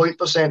higher point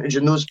percentage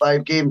in those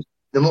 5 games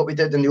than what we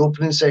did in the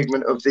opening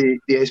segment of the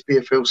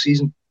SPFL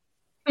season.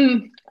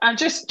 And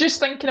just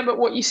thinking about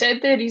what you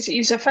said there,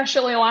 he's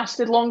officially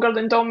lasted longer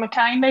than Don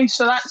Mackay now,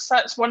 so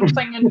that's one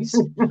thing, and he's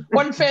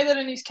one feather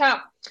in his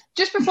cap.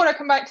 Just before I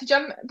come back to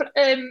Jim,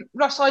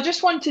 Russell, I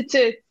just wanted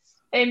to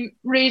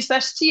raise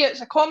this to you.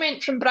 It's a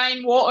comment from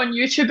Brian Watt on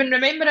YouTube, and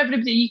remember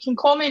everybody, you can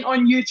comment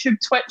on YouTube,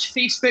 Twitch,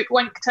 Facebook,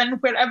 LinkedIn,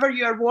 wherever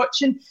you are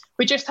watching.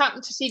 We just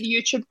happen to see the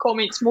YouTube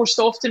comments most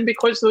often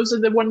because those are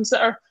the ones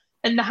that are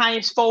in the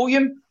highest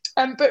volume.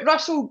 But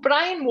Russell,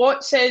 Brian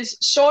Watt says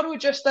Sorrow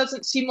just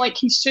doesn't seem like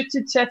he's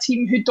suited to a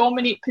team who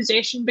dominate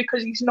possession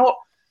because he's not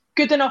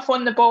good enough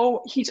on the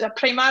ball. He's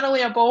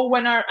primarily a ball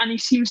winner and he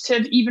seems to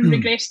have even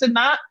regressed in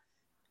that.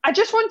 I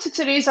just wanted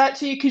to raise that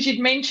to you because you'd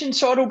mentioned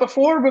Sorrow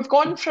before. We've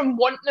gone from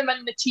wanting him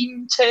in the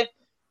team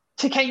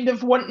to kind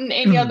of wanting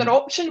any other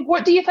option.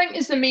 What do you think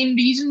is the main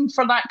reason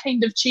for that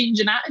kind of change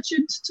in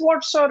attitude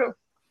towards Sorrow?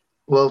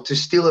 Well, to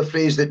steal a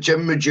phrase that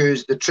Jim would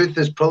use, the truth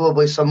is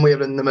probably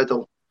somewhere in the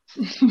middle.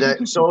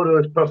 That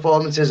Sorrow's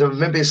performances have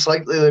maybe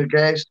slightly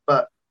regressed,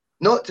 but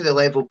not to the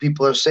level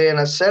people are saying.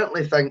 I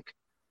certainly think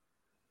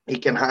he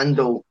can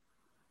handle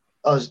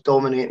us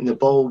dominating the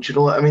ball. Do you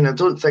know what I mean? I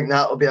don't think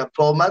that'll be a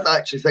problem. I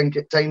actually think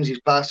at times his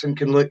passing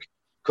can look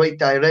quite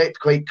direct,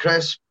 quite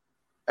crisp.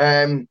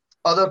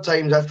 Other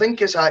times I think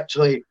it's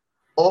actually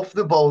off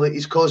the ball that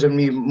he's causing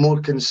me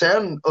more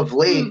concern of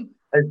late.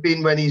 Has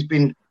been when he's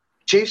been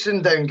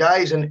chasing down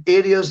guys in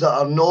areas that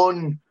are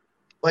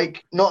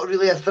not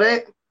really a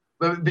threat.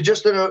 We'll be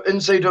just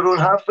inside our own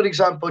half, for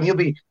example, and he'll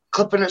be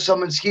clipping at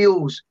someone's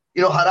heels,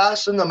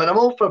 harassing them. And I'm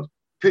all for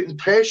putting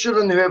pressure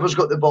on whoever's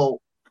got the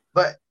ball.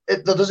 But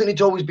there doesn't need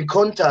to always be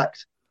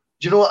contact.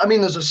 Do you know what I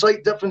mean? There's a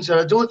slight difference there.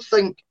 I don't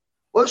think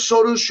what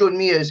Sorrow's shown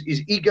me is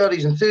he's eager,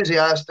 he's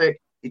enthusiastic.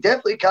 He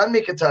definitely can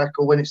make a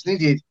tackle when it's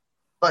needed,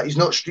 but he's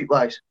not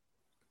streetwise.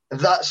 And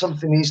that's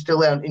something he needs to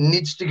learn. He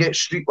needs to get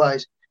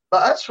streetwise.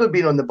 But as for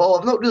being on the ball,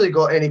 I've not really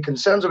got any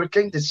concerns. I would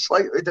kind of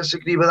slightly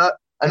disagree with that.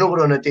 I know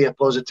we're on a day of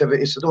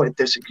positivity, so I don't want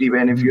to disagree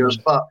with any of yours,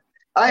 but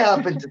I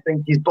happen to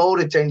think his ball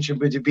retention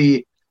would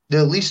be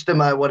the least of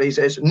my worries.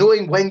 It's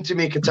knowing when to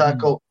make a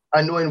tackle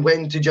and knowing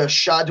when to just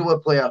shadow a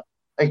player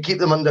and keep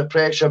them under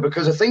pressure,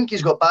 because I think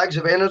he's got bags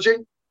of energy.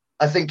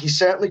 I think he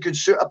certainly could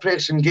suit a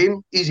pressing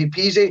game, easy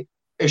peasy.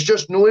 It's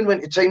just knowing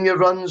when to time your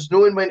runs,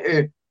 knowing when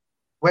to,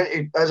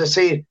 as I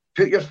say,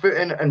 put your foot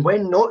in and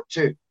when not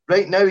to.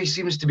 Right now he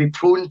seems to be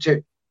prone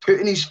to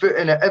putting his foot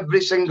in at every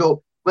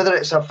single, whether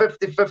it's a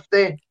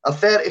 50-50, a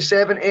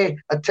 30-70,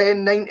 a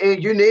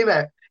 10-90, you name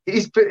it.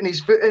 He's putting his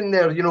foot in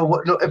there,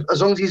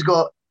 as long as he's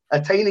got a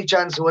tiny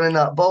chance of winning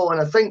that ball. And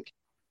I think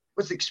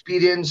with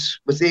experience,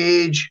 with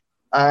age,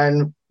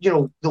 and,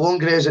 the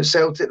longer he is at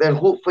Celtic, then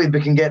hopefully we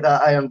can get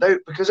that ironed out.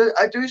 Because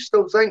I do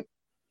still think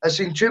I've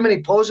seen too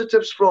many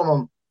positives from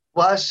him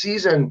last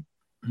season,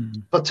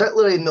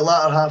 particularly in the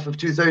latter half of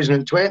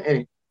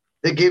 2020,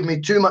 that gave me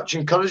too much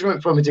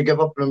encouragement for me to give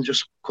up on him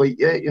just quite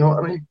yet, you know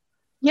what I mean?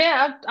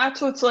 Yeah, I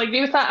totally agree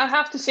with that. I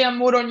have to say I'm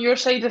more on your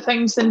side of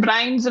things than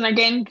Brian's. And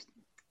again,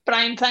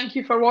 Brian, thank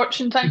you for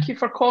watching. Thank you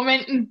for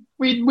commenting.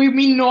 We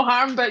mean no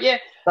harm, but yeah.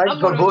 Thanks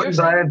for voting,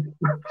 Brian.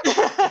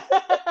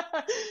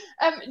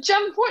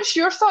 Jim, what's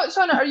your thoughts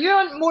on it? Are you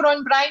more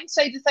on Brian's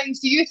side of things?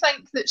 Do you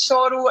think that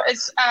Sorrow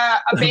is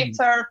a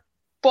better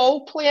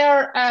ball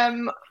player,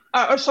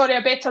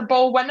 a better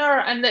ball winner,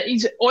 and that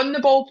his on the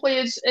ball play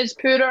is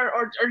poorer,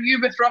 or are you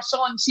with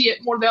Russell and see it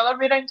more the other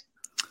way around?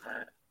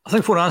 I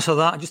think before I answer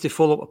that, just to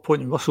follow up a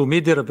point Russell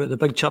made there about the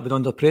big chap being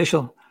under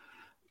pressure.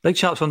 Big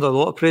chap's under a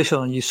lot of pressure,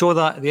 and you saw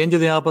that at the end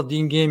of the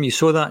Aberdeen game. You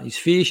saw that in his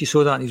face, you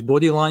saw that in his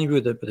body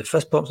language with the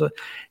fist pumps.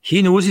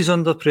 He knows he's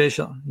under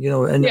pressure,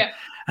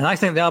 and I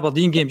think the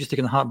Aberdeen game, just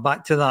taking a hark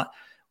back to that,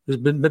 was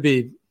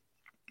maybe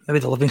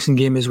the Livingston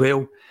game as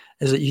well,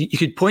 is that you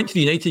could point to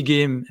the United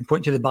game and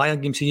point to the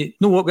Bayern game, say, you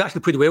know what, we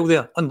actually played well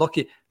there,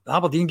 unlucky. The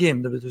Aberdeen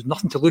game, there was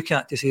nothing to look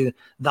at to say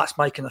that's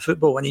my kind of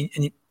football, and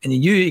he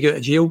knew he got out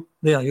of jail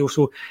there.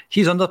 So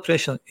he's under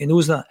pressure. He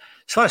knows that.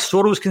 As far as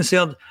Sorrow's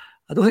concerned,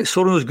 I don't think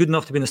Sorrow is good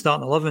enough to be in the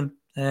starting 11.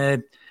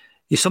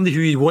 he's somebody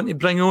who you want to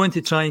bring on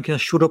to try and kind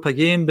of shore up a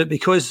game, but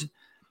because,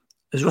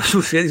 as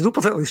Russell said, he's not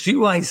particularly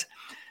streetwise.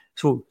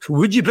 So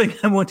would you bring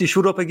him on to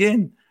shore up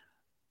again?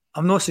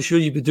 I'm not so sure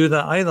you would do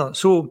that either.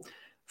 So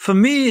for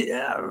me,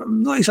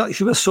 I'm not exactly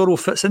sure where Sorrell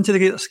fits into the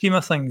greater scheme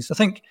of things. I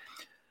think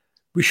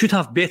we should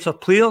have better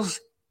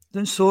players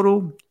than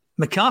Sorrell.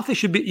 McCarthy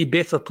should be a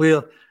better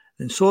player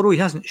than Sorrell. He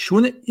hasn't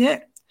shown it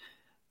yet.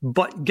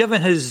 But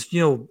given his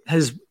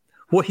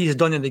what he's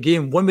done in the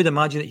game, one would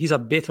imagine that he's a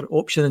better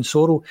option than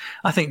Sorrell.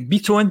 I think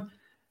Beaton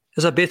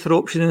is a better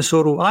option than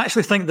Sorrell. I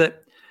actually think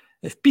that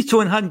if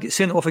Beaton hadn't get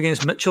sent off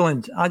against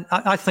Midtjylland,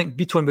 I think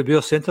Beaton would be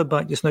our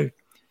centre-back just now.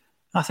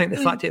 I think the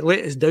fact that he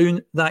let us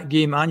down that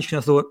game, Ange kind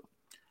of thought,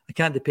 I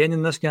can't depend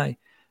on this guy.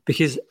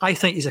 Because I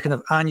think he's a kind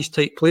of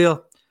Ange-type player.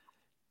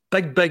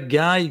 Big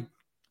guy,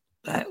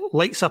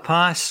 likes a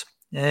pass,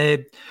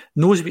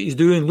 knows what he's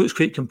doing, looks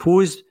quite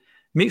composed,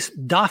 makes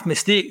daft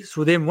mistakes.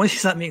 So then once you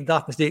start making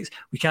daft mistakes,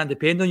 we can't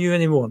depend on you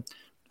anymore.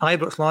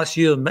 Ibrox last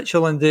year,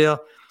 Midtjylland there.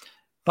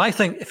 But I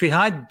think if he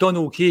had done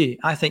okay,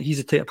 I think he's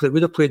the type of player that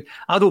would have played.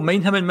 I don't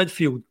mind him in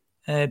midfield.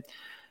 But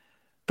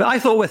I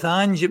thought with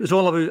Ange, it was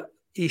all about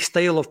a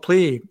style of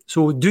play.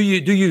 So do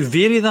you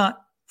vary that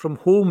from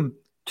home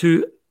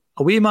to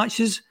away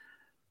matches?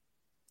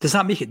 Does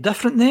that make it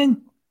different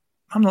then?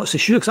 I'm not so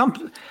sure. Because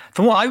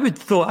from what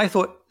I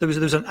thought there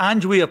was an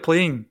Ange way of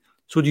playing.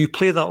 So do you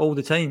play that all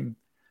the time?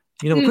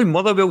 We're playing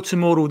Motherwell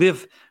tomorrow.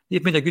 They've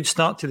made a good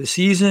start to the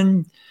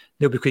season.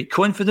 They'll be quite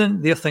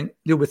confident. They'll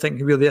be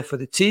thinking we're there for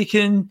the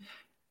taking.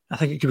 I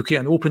think it could be quite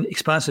an open,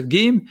 expansive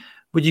game.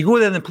 Would you go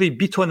there and play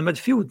Beaton in the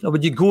midfield? Or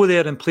would you go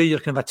there and play your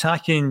kind of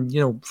attacking,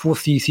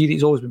 4-3-3 that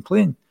he's always been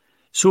playing?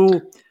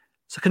 So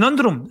it's a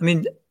conundrum. I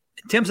mean,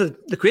 in terms of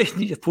the question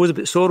that you've posed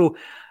about Sorrell,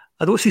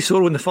 I don't see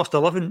Sorrell in the first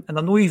 11, and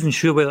I'm not even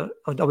sure whether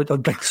I would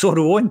bring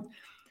Sorrell on.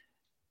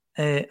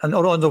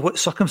 Or under what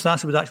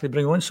circumstances would actually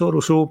bring on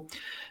Sorrell. So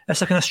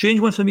it's a kind of strange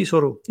one for me,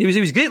 Sorrell. He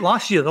was great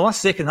last year, the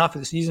last second half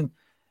of the season.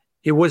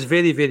 He was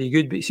very, very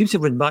good, but he seems to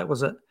have run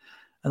backwards at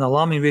an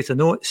alarming rate of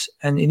knots.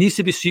 And he needs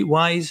to be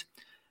streetwise,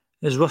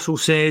 as Russell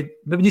said.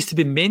 Maybe needs to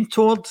be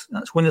mentored.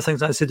 That's one of the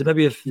things I said.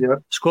 Maybe if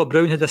Scott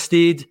Brown had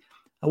stayed,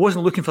 I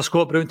wasn't looking for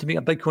Scott Brown to make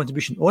a big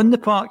contribution on the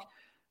park,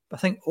 but I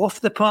think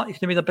off the park he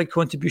could have made a big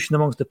contribution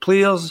amongst the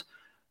players,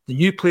 the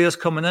new players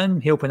coming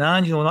in, helping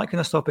Ange, all that kind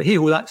of stuff. But hey,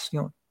 that's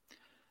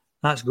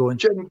going.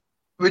 Jim,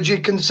 would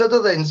you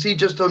consider then,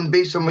 just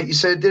based on what you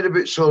said there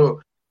about Sorrell,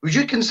 would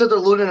you consider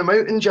loaning him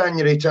out in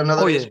January to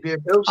another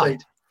SPFL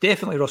side?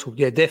 Definitely, Russell.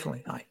 Yeah,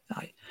 definitely.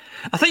 Aye.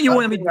 I think you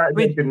want.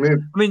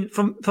 I mean,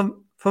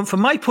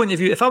 from my point of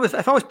view, if I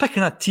was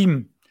picking a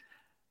team,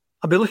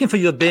 I'd be looking for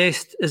your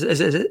best. Is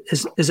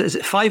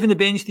it 5 in the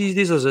bench these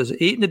days, or is it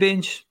 8 in the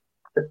bench?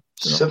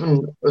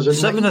 7. Is it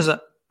 7? 9? Is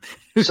it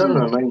 7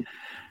 or 9?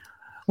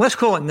 Let's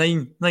call it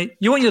 9.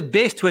 You want your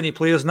best 20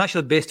 players, and that's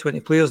your best 20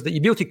 players, that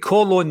you be able to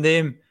call on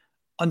them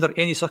under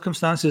any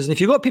circumstances. And if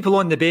you've got people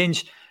on the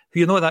bench who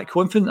you're not that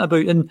confident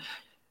about, and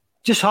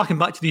just harking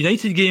back to the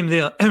United game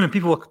there, when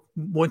people were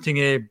wanting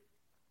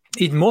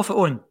Aidan Moffat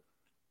on,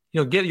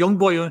 get a young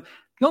boy on.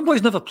 Young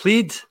boy's never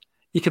played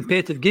a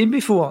competitive game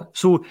before,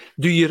 so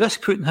do you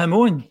risk putting him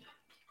on?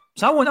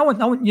 So I want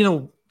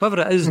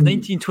whatever it is,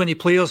 19, 20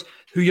 players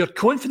who you're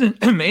confident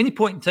at any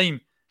point in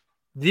time,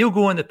 they'll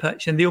go on the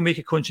pitch and they'll make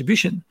a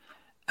contribution.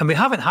 And we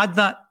haven't had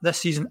that this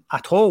season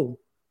at all.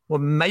 We're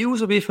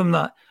miles away from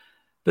that.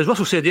 But as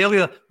Russell said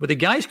earlier, with the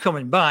guys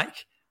coming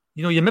back,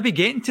 you're maybe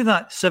getting to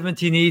that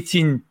 17,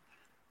 18,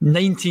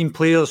 19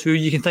 players who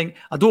you can think,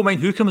 I don't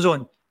mind who comes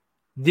on.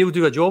 They'll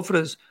do a job for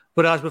us.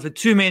 Whereas with the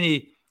too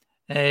many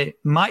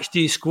match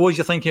day squads,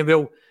 you're thinking,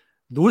 well,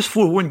 those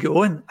 4 won't get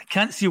on. I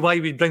can't see why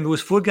we'd bring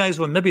those 4 guys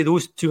on, maybe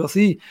those 2 or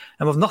 3,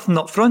 and we've nothing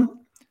up front.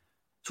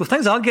 So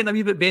things are getting a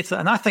wee bit better.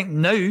 And I think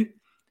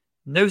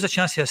now's a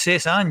chance to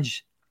assess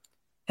Ange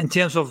in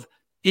terms of,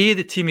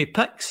 the team he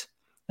picks.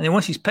 And then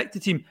once he's picked the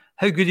team,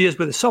 how good he is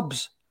with the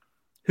subs,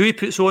 who he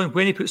puts on,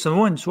 when he puts them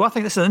on. So I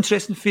think this is an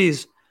interesting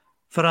phase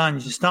for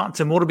Ange starting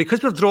tomorrow,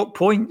 because we've dropped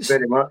points.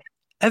 Very much.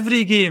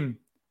 Every game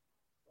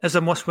is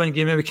a must-win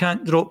game, and we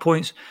can't drop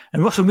points.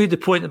 And Russell made the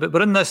point about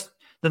we're in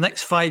the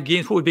next 5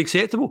 games, what would be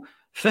acceptable?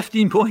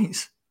 15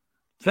 points.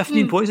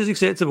 15 points is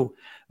acceptable.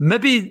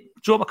 Maybe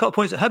drop a couple of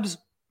points at Hibs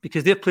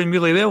because they're playing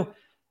really well.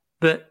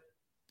 But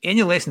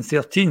any less than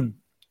 13,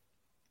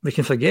 we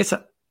can forget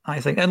it, I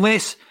think.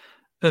 Unless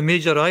our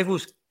major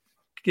rivals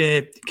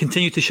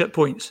continue to ship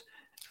points,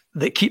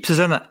 that keeps us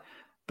in it.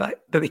 But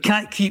we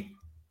can't keep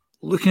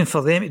looking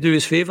for them to do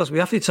us favours. We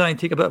have to try and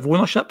take a bit of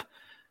ownership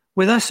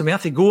with this, and we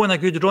have to go on a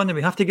good run, and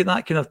we have to get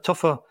that kind of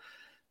tougher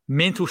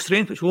mental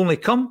strength, which will only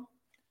come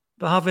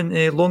by having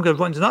longer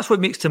runs. And that's what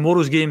makes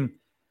tomorrow's game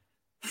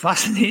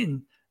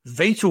fascinating,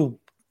 vital,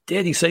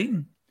 dead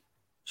exciting.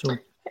 So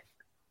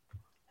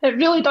it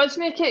really does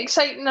make it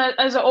exciting,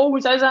 as it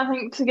always is. I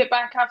think to get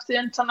back after the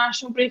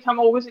international break, I'm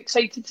always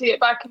excited to get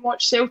back and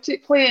watch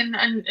Celtic play,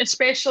 and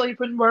especially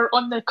when we're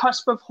on the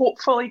cusp of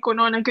hopefully going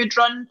on a good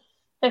run,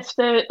 if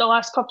the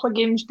last couple of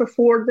games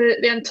before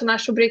the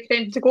international break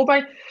are to go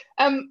by.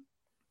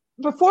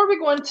 before we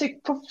go into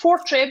four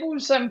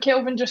trebles,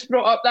 Kelvin just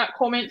brought up that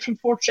comment from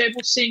four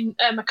trebles saying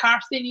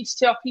McCarthy needs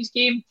to up his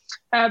game,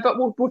 but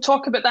we'll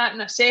talk about that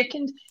in a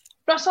second.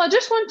 Russell, I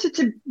just wanted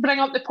to bring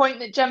up the point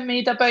that Jim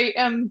made about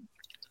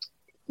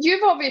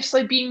you've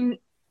obviously been,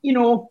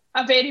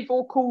 a very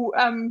vocal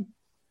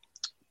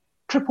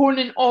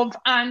proponent of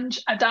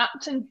Ange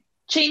adapting,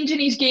 changing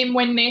his game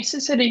when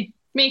necessary,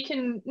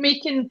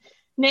 making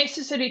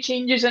necessary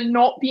changes and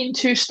not being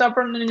too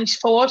stubborn in his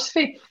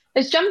philosophy.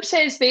 As Jim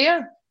says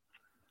there,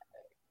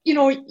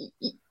 you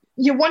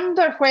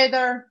wonder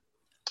whether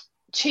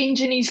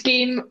changing his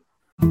game...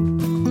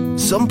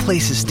 Some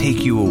places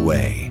take you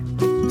away.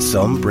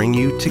 Some bring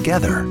you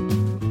together.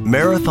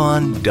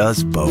 Marathon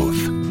does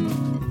both.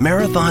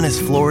 Marathon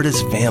is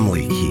Florida's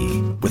family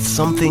key, with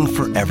something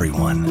for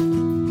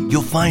everyone.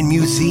 You'll find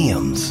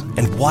museums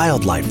and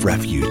wildlife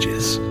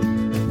refuges,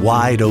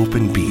 wide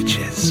open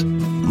beaches,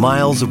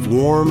 miles of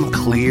warm,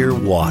 clear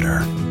water,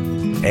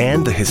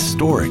 and the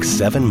historic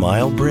 7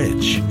 Mile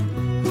Bridge.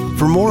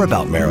 For more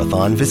about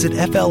Marathon, visit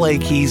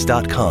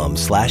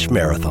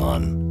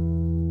flakeys.com/marathon.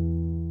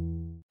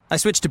 I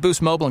switched to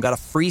Boost Mobile and got a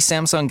free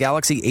Samsung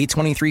Galaxy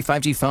A23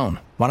 5G phone.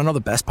 Want to know the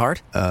best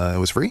part? It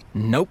was free?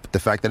 Nope. The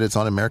fact that it's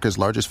on America's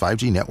largest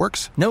 5G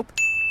networks? Nope.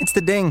 It's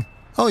the ding.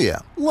 Oh yeah,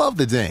 love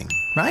the ding.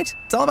 Right?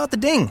 It's all about the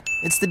ding.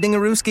 It's the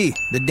dingarooski,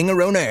 the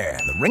dingaroner,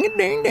 the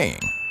ring-a-ding-ding.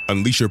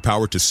 Unleash your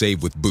power to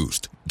save with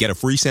Boost. Get a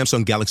free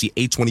Samsung Galaxy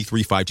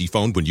A23 5G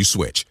phone when you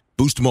switch.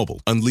 Boost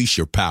Mobile. Unleash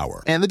your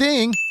power. And the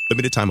ding.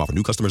 Limited time offer.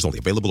 New customers only.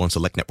 Available on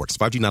select networks.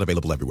 5G not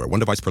available everywhere. One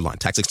device per line.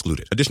 Tax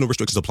excluded. Additional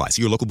restrictions apply.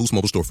 See your local Boost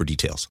Mobile store for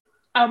details.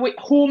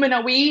 Home and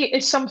away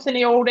is something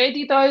he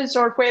already does,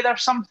 or whether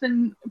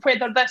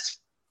this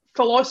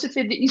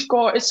philosophy that he's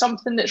got is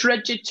something that's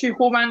rigid to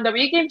home and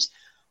away games.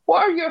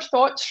 What are your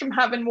thoughts from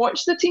having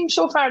watched the team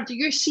so far? Do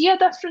you see a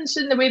difference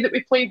in the way that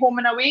we play home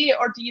and away,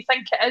 or do you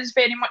think it is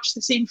very much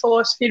the same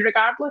philosophy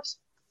regardless?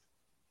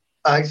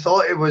 I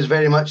thought it was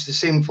very much the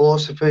same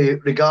philosophy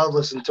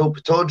regardless until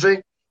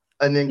Pittodrie,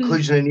 and the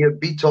inclusion of Near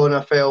Beaton,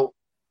 I felt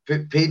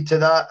paid to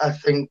that. I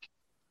think,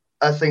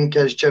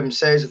 as Jim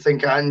says, I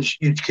think Ange,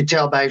 you could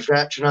tell by his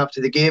reaction after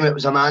the game, it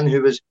was a man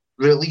who was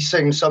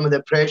releasing some of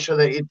the pressure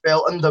that he'd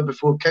felt under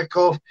before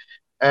kickoff.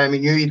 He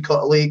knew he'd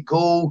got a late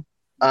goal,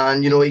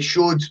 and he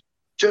showed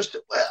just.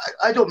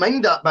 I don't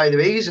mind that, by the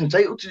way. He's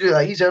entitled to do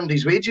that. He's earned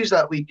his wages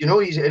that week, he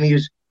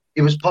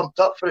was pumped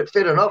up for it.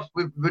 Fair enough.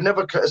 We would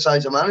never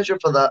criticise a manager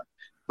for that,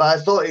 but I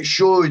thought it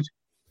showed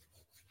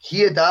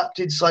he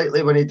adapted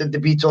slightly when he did the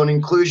Beaton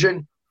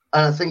inclusion,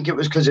 and I think it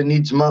was because it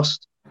needs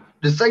must.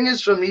 The thing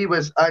is, for me,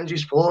 with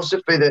Ange's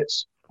philosophy,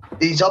 that's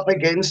he's up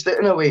against it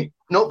in a way.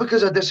 Not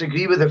because I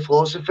disagree with the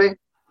philosophy,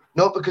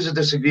 not because I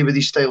disagree with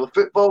his style of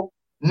football.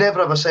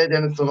 Never have I said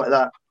anything like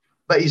that.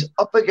 But he's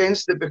up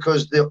against it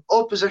because the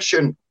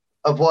opposition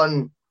have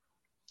won.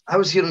 I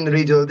was here on the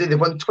radio the other day. They've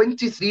won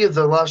 23 of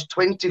their last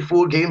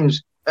 24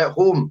 games at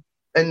home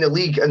in the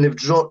league, and they've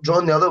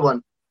drawn the other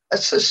one.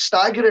 It's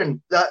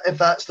staggering that if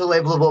that's the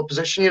level of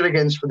opposition you're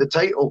against for the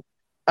title.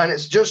 And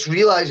it's just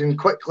realising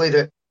quickly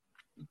that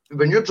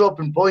when you're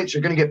dropping points,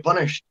 you're going to get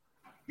punished.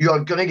 You are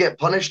going to get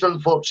punished,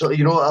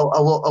 unfortunately, a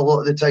lot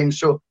of the time.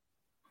 So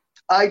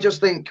I just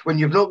think when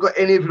you've not got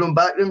any of your own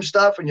backroom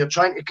staff and you're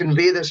trying to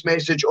convey this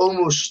message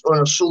almost on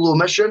a solo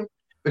mission,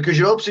 because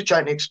you're obviously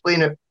trying to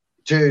explain it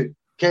to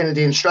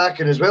Kennedy and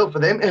Strachan as well for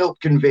them to help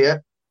convey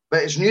it,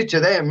 but it's new to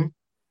them.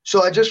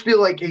 So I just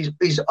feel like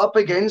he's up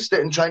against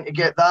it and trying to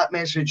get that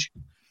message,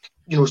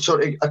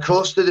 sort of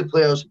across to the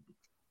players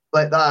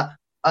like that.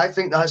 I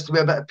think there has to be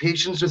a bit of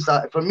patience with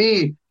that. For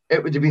me,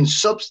 it would have been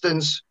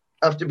substance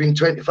after being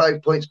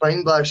 25 points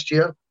behind last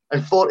year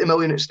and 40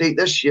 million at stake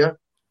this year.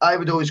 I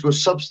would always go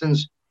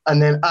substance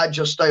and then add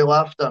your style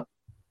after.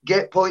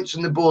 Get points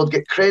on the board,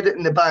 get credit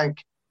in the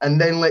bank, and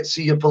then let's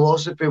see your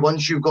philosophy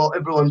once you've got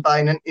everyone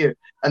buying into you.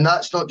 And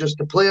that's not just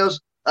the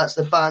players, that's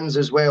the fans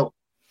as well.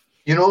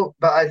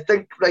 But I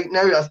think right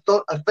now,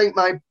 I think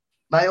my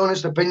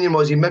honest opinion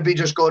was he maybe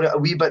just got it a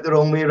wee bit the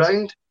wrong way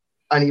around.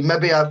 And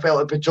I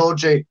felt at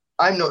Pittodrie,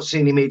 I'm not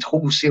saying he made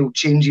wholesale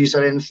changes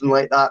or anything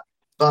like that,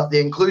 but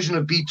the inclusion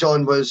of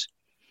Beaton was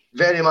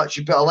very much,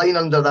 you put a line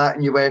under that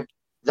and you went,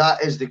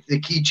 that is the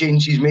key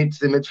change he's made to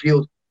the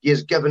midfield. He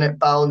has given it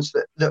balance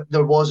that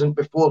there wasn't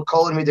before.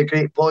 Colin made a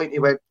great point. He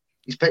went,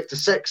 he's picked a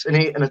 6, an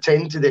 8 and a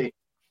 10 today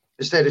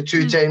instead of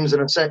 2 10s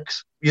and a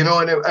 6,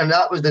 and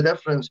that was the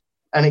difference.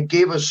 And it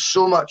gave us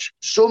so much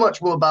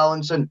more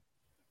balance. And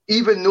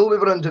even though we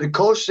were under the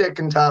cosh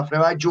second half,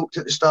 now I joked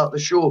at the start of the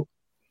show,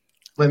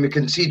 when we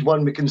concede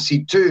 1, we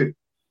concede 2.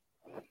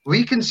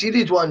 We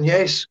conceded 1,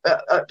 yes,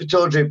 at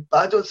Pittodrie, but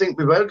I don't think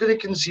we were going to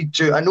concede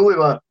 2. I know we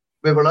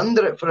were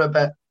under it for a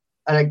bit,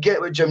 and I get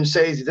what Jim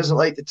says. He doesn't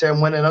like the term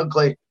winning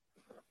ugly.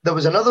 There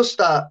was another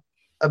stat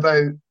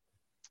about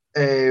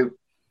the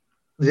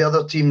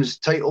other team's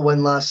title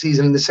win last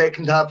season in the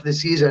second half of the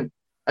season,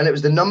 and it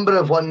was the number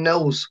of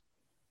 1-0s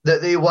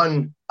that they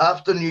won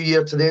after New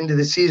Year to the end of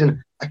the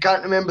season. I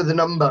can't remember the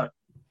number,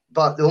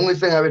 but the only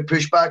thing I would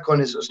push back on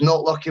is it's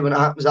not lucky when it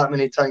happens that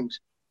many times.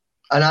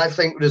 And I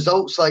think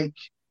results like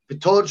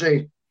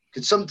Pittodrie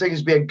could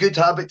sometimes be a good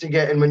habit to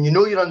get in when you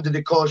know you're under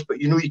the cosh,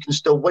 but you know you can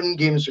still win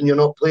games when you're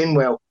not playing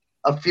well.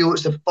 I feel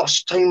it's the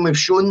first time we've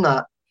shown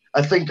that.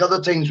 I think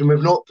other times when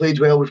we've not played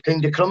well, we've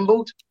kind of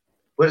crumbled.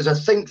 Whereas I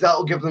think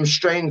that'll give them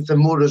strength and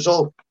more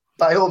resolve.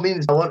 By all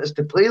means, I want us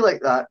to play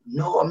like that.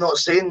 No, I'm not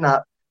saying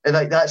that. And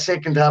like that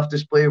second half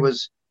display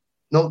was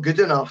not good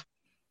enough,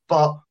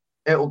 but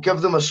it'll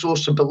give them a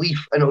source of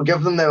belief, and it'll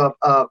give them now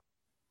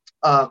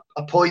a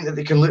point that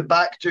they can look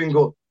back to and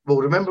go, well,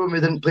 remember when we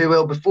didn't play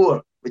well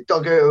before? We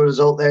dug out a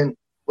result then.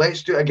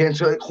 Let's do it again.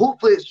 So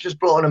hopefully it's just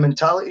brought on a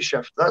mentality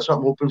shift. That's what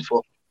I'm hoping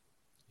for.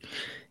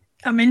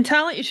 A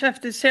mentality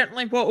shift is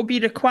certainly what will be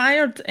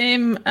required.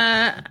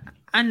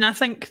 And I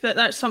think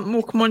that's something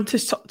we'll come on to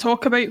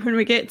talk about when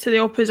we get to the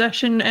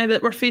opposition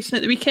that we're facing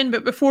at the weekend.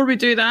 But before we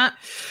do that,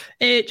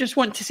 just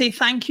want to say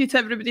thank you to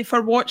everybody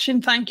for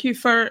watching. Thank you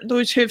for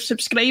those who have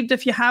subscribed.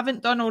 If you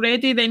haven't done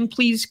already, then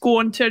please go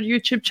onto our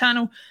YouTube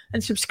channel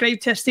and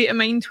subscribe to A State of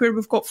Mind, where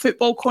we've got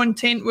football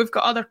content, we've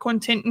got other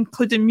content,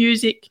 including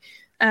music,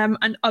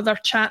 and other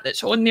chat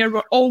that's on there.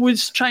 We're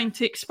always trying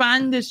to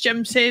expand, as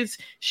Jim says,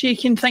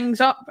 shaking things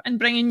up and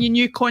bringing you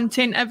new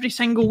content every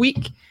single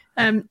week.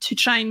 To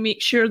try and make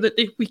sure that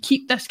we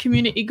keep this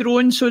community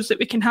growing, so that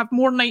we can have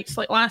more nights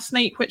like last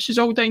night, which is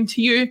all down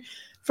to you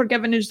for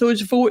giving us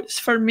those votes,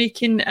 for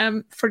making,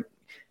 for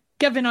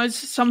giving us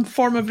some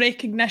form of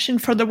recognition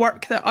for the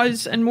work that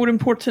us, and more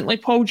importantly,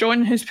 Paul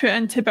John has put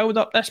in to build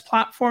up this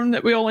platform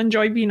that we all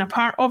enjoy being a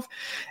part of.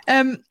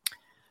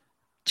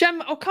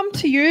 Jim, I'll come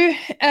to you.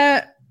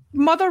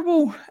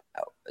 Motherwell,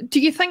 do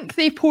you think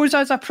they pose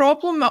as a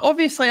problem?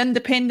 Obviously,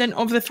 independent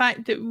of the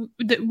fact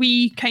that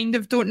we kind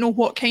of don't know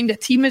what kind of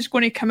team is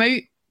going to come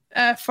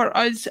out for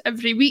us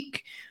every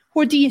week.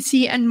 What do you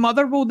see in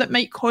Motherwell that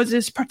might cause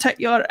us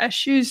particular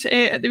issues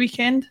at the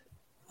weekend?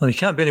 Well, they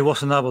can't be any worse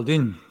than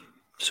Aberdeen.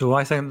 So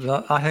I think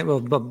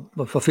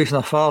we're facing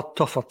a far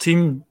tougher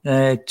team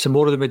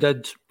tomorrow than we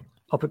did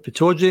up at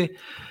Pitoji.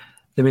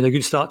 They made a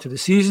good start to the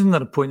season.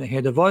 They're a point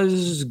ahead of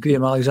us.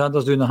 Graham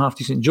Alexander's doing a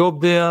half-decent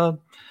job there.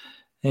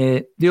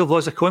 They'll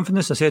lose their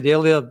confidence. I said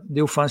earlier,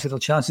 they'll fancy their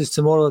chances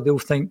tomorrow. They'll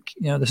think,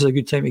 this is a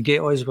good time to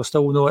get us. We're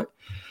still not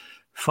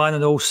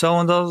firing all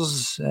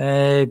cylinders.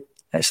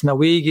 It's an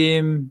away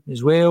game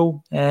as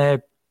well.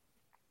 It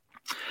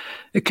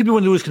could be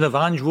one of those kind of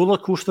Ange roller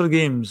coaster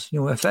games.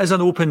 If it is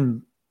an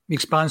open,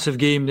 expansive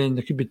game, then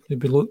there could be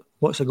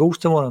lots of goals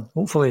tomorrow.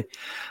 Hopefully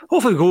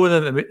we go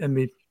and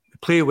we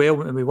play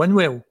well and we win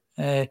well.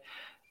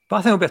 But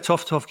I think it'll be a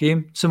tough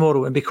game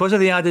tomorrow. And because of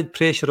the added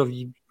pressure of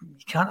you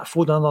can't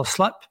afford another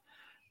slip,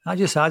 that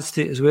just adds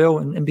to it as well.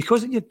 And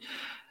because,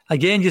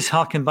 again, just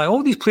harking by,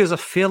 all these players are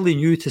fairly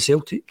new to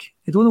Celtic.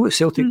 They don't know what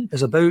Celtic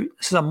is about.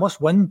 This is a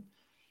must-win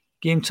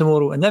game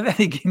tomorrow. And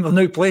every game they're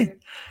now playing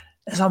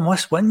is a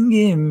must-win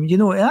game.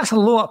 And that's a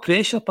lot of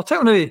pressure,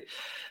 particularly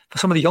for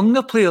some of the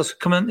younger players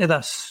coming into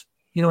this.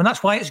 And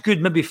that's why it's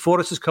good. Maybe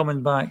Forrest is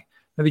coming back.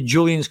 Maybe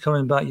Julian's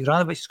coming back.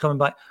 Juranovic is coming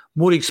back.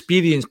 More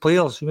experienced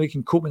players who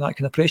can cope with that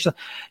kind of pressure.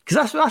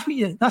 Because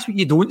that's what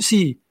you don't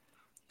see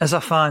as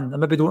a fan, and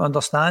maybe don't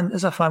understand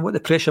as a fan what the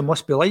pressure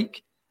must be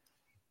like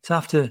to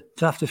have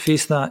to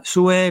face that.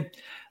 So I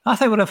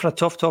think we're in for a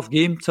tough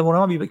game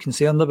tomorrow. I'm a wee bit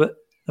concerned about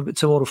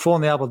tomorrow.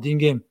 Following the Aberdeen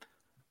game,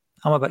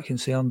 I'm a bit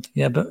concerned.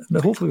 Yeah, but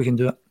hopefully we can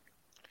do it.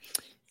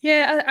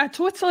 Yeah, I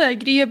totally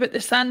agree about the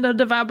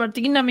standard of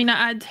Aberdeen. I mean,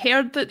 I'd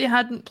heard that they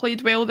hadn't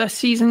played well this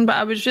season, but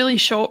I was really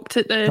shocked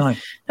at the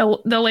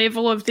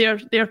level of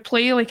their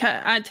play. Like,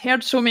 I'd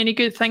heard so many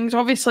good things.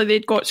 Obviously,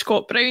 they'd got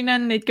Scott Brown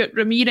in, they'd got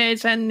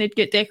Ramirez in, they'd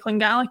get Declan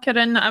Gallagher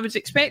in. I was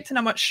expecting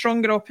a much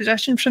stronger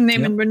opposition from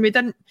them, and when we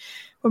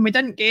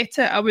didn't get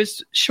it, I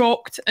was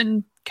shocked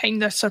and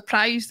kind of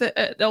surprised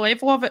at the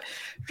level of it.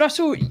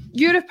 Russell,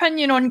 your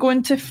opinion on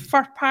going to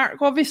Fir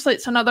Park? Obviously,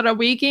 it's another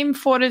away game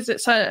for us.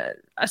 It's a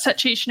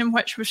situation in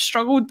which we've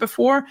struggled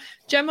before.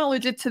 Jim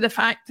alluded to the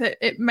fact that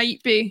it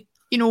might be,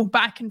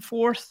 back and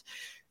forth.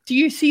 Do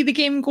you see the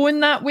game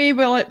going that way?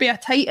 Will it be a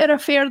tighter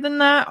affair than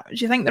that? Do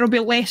you think there will be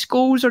less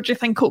goals, or do you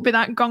think it'll be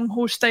that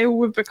gung-ho style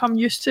we've become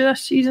used to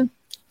this season?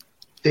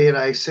 Dare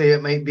I say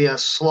it might be a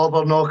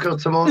slobber knocker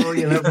tomorrow?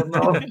 You never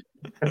know.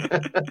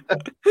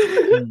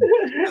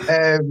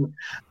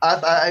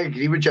 I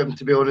agree with Jim,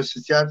 to be honest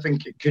with you. I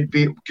think it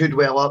could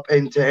well up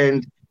end to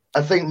end.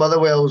 I think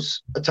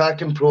Motherwell's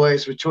attacking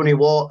prowess with Tony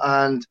Watt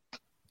and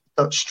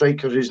that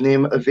striker whose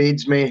name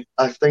evades me,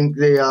 I think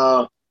they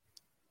are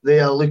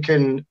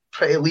looking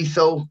pretty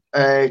lethal.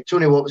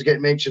 Tony Watt was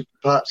getting mentioned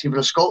perhaps even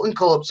a Scotland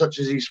call-up, such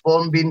as his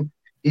form been.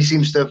 He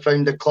seems to have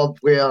found a club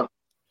where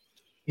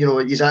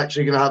he's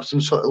actually going to have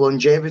some sort of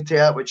longevity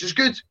at, which is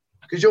good.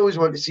 Because you always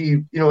want to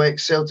see,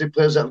 ex-Celtic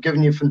players that have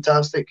given you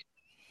fantastic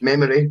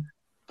memory,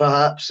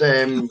 perhaps.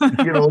 You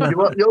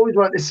always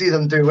want to see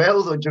them do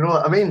well, though. Do you know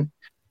what I mean?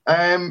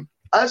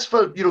 As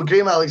for,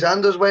 Graham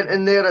Alexander's went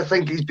in there, I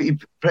think he's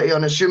pretty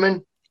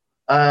unassuming.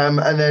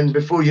 And then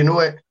before you know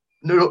it,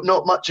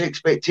 not much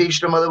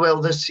expectation of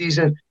Motherwell this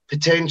season,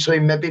 potentially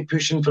maybe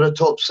pushing for a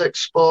top 6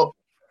 spot.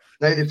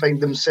 Now they find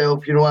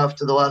themselves,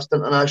 after the last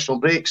international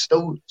break,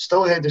 still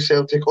ahead of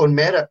Celtic on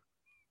merit.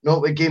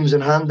 not with games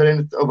in hand or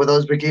anything, or with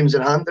us with games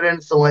in hand or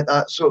anything like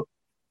that. So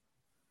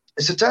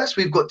it's a task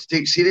we've got to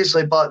take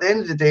seriously. But at the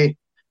end of the day,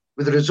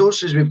 with the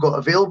resources we've got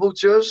available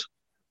to us,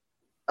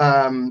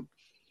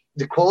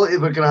 the quality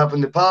we're going to have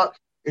in the park,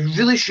 it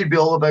really should be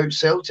all about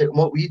Celtic and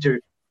what we do.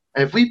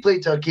 And if we play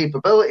to our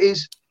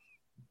capabilities,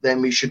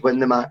 then we should win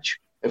the match.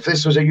 If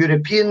this was a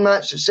European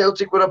match that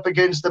Celtic were up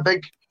against a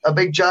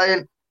big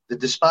giant, the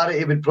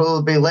disparity would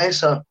probably be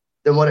lesser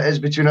than what it is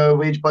between our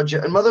wage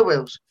budget and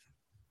Motherwell's,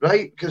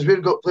 right? Because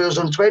we've got players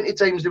on 20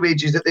 times the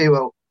wages that they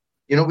will.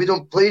 You know, we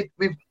don't play.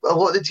 A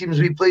lot of the teams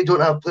we play don't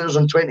have players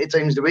on 20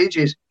 times the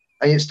wages,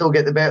 and you still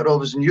get the better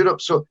of us in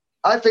Europe. So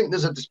I think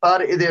there's a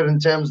disparity there in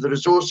terms of the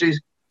resources,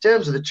 in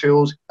terms of the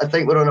tools. I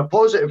think we're on a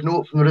positive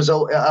note from the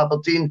result at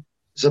Aberdeen.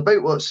 It's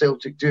about what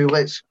Celtic do.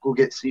 Let's go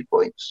get 3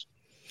 points.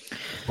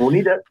 We'll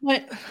need it. I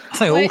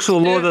think also,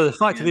 Laura, the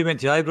fact that they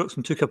went to Ibrox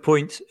and took a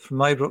point from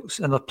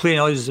Ibrox and they're playing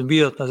us, and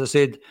we're, as I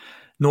said,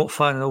 not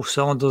firing all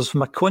cylinders.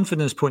 From a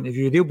confidence point of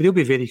view, they'll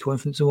be very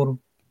confident tomorrow.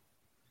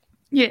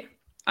 Yeah,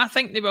 I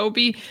think they will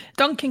be.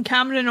 Duncan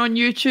Cameron on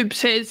YouTube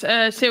says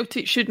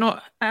Celtic should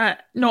not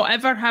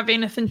ever have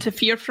anything to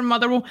fear from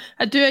Motherwell.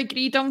 I do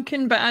agree,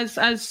 Duncan, but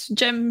as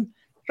Jim,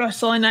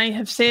 Russell and I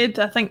have said,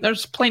 I think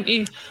there's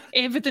plenty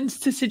evidence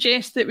to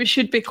suggest that we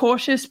should be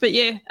cautious. But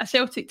yeah, a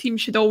Celtic team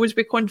should always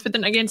be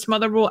confident against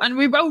Motherwell, and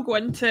we will go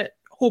into it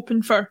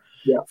hoping for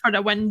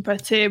a win.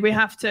 But we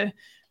have to,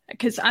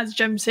 because as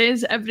Jim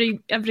says, every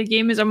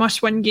game is a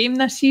must-win game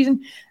this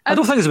season. I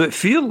don't think it's about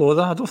fear,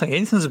 Laura. I don't think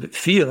anything's about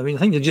fear. I mean, I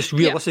think you're just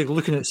realistically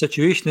looking at the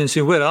situation and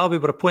saying, where are we?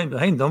 We're a point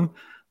behind them.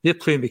 They're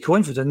playing with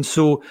confidence.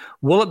 So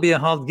will it be a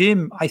hard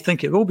game? I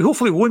think it will be.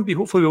 Hopefully it won't be.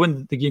 Hopefully we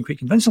win the game quite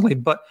convincingly.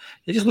 But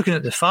you're just looking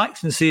at the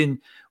facts and saying,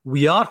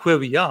 we are where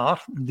we are,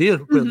 they're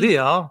where they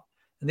are,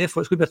 and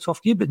therefore it's going to be a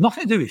tough game. But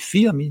nothing to do with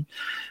fear. I mean,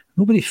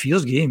 nobody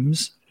fears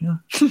games. You know?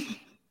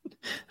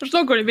 There's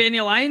not going to be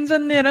any lions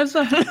in there, is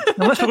there?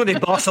 Unless we're going to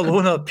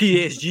Barcelona or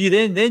PSG,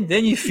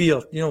 then you fear,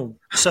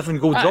 7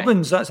 goal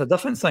drubbings. That's a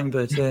different thing.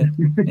 But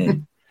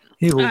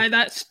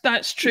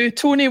that's true.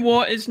 Tony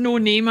Watt is no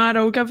Neymar,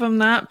 I'll give him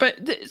that. But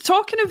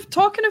talking of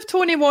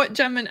Tony Watt,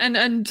 Jim,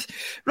 and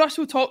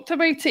Russell talked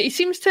about it, he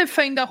seems to have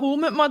found a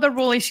home at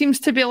Motherwell. He seems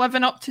to be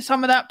living up to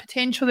some of that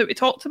potential that we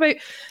talked about.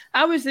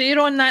 I was there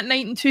on that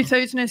night in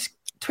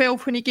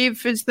 2012 when he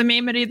gave us the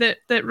memory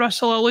that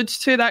Russell alludes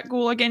to, that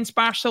goal against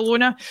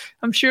Barcelona.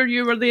 I'm sure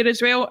you were there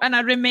as well. And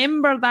I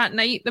remember that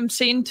night them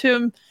saying to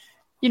him,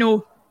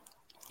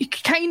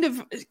 kind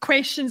of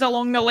questions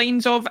along the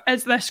lines of,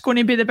 is this going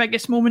to be the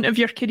biggest moment of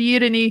your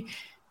career? And he,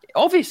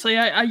 obviously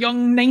a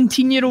young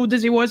 19-year-old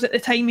as he was at the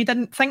time, he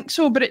didn't think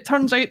so, but it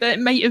turns out that it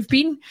might have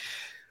been.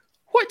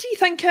 What do you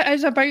think it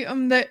is about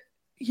him that,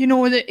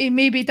 that he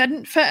maybe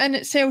didn't fit in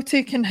at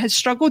Celtic and has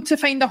struggled to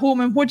find a home?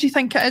 And what do you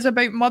think it is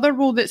about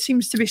Motherwell that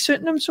seems to be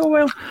suiting him so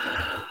well?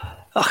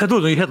 I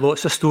don't know, you had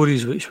lots of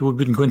stories which we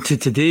wouldn't go into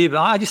today,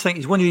 but I just think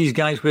he's one of these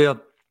guys where,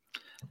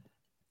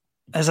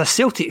 as a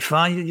Celtic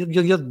fan,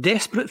 you're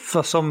desperate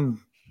for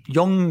some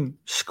young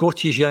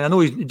Scottish guy. I know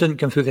he didn't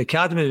come through the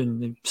academy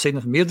and signed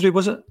him from Airdrie,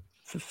 was it?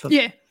 For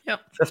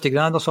 50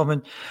 grand or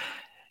something.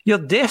 You're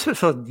desperate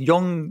for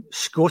young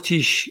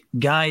Scottish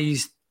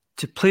guys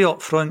to play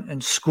up front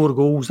and score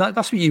goals.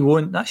 That's what you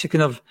want. That's your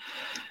kind of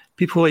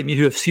people like me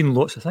who have seen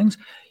lots of things.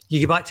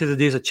 You go back to the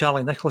days of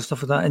Charlie Nicholas,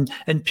 stuff like that,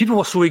 and people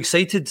were so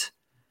excited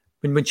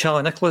when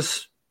Charlie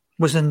Nicholas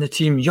was in the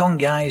team. Young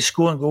guys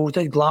scoring goals,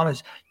 dead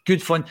glamorous,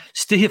 good fun.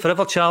 Stay here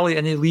forever, Charlie,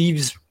 and he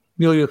leaves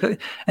really, really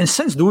quick. And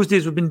since those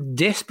days, we've been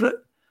desperate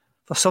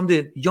for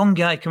somebody, young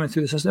guy coming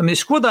through the system. I mean, he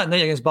scored that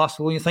night against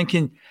Barcelona. You're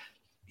thinking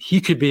he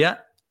could be it.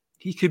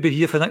 He could be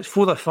here for the next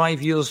 4 or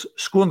 5 years,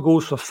 scoring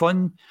goals for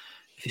fun.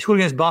 If you score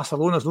against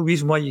Barcelona, there's no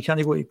reason why you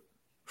can't go to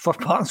Fir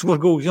Park and score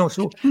goals.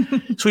 So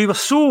he was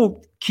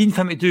so keen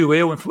for him to do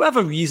well, and for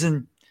whatever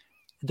reason,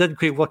 it didn't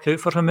quite work out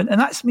for him. And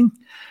that's,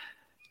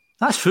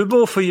 that's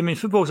football for you. I mean,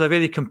 football is a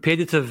very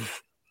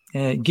competitive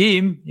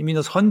game. I mean,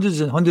 there's hundreds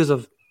and hundreds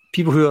of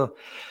people who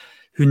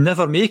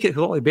never make it,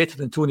 who are a lot better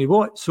than Tony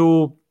Watt.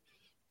 So,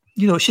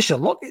 it's just your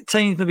luck at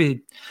times.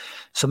 Maybe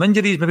some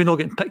injuries, maybe not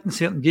getting picked in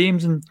certain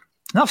games. And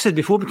I've said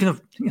before, we kind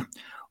of,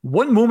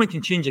 one moment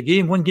can change a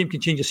game, one game can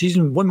change a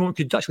season, one moment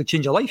could actually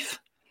change a life.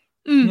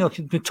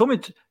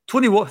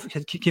 Tony Watt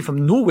came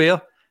from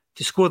nowhere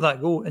to score that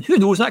goal, and who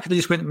knows, that could have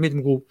just went and made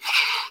him go.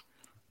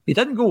 He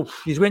didn't go.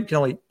 He went kind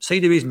of like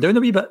sideways and down a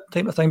wee bit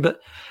type of thing. But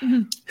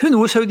who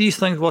knows how these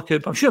things work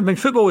out? But I'm sure.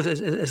 Football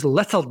is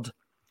littered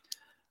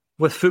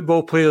with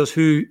football players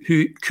who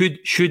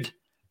should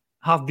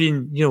have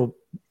been,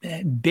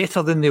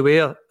 better than they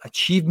were,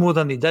 achieved more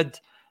than they did,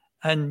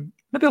 and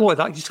maybe a lot of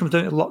that just comes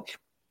down to luck.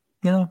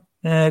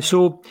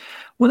 So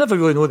we'll never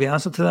really know the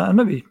answer to that, and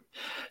maybe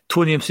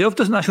Tony himself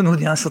doesn't actually know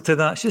the answer to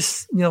that. It's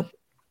just,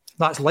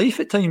 that's life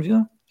at times,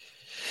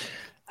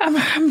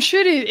 I'm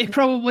sure he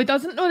probably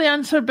doesn't know the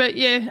answer, but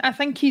yeah, I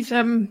think he's.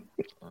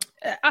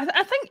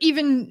 I think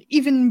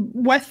even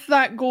with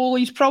that goal,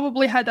 he's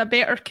probably had a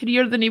better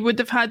career than he would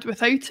have had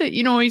without it.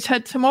 You know, he's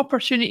had some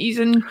opportunities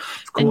in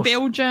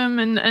Belgium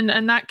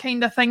and that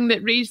kind of thing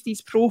that raised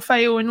his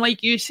profile and,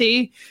 like you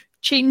say,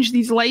 changed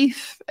his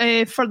life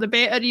for the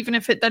better, even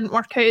if it didn't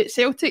work out at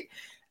Celtic.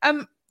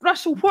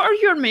 Russell, what are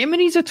your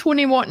memories of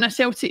Tony Watt in a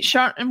Celtic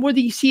shirt, and what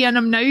do you see in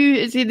him now?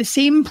 Is he the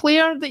same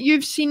player that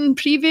you've seen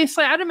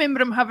previously? I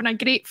remember him having a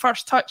great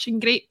first touch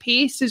and great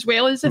pace as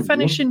well as the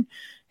finishing.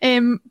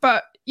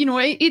 But, you know,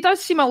 he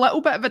does seem a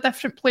little bit of a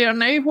different player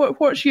now.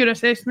 What's your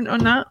assessment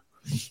on that?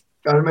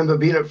 I remember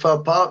being at Fir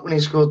Park when he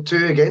scored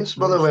 2 against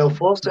Motherwell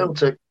for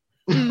Celtic.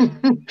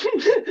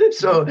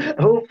 So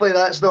hopefully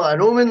that's not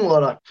an omen,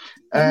 Laura.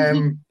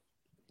 And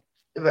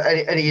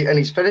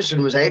his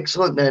finishing was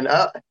excellent then.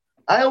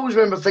 I always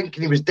remember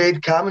thinking he was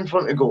dead calm in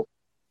front of goal.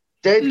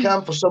 Dead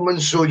calm for someone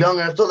so young,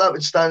 and I thought that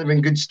would stand him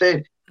in good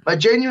stead. My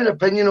genuine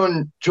opinion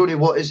on Tony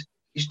Watt is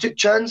he's took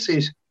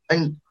chances,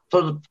 and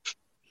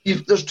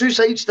there's 2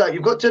 sides to that.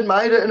 You've got to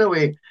admire it in a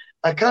way.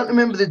 I can't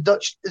remember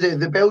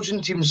the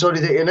Belgian team,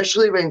 that he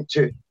initially went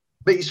to,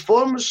 but his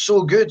form was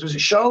so good. Was it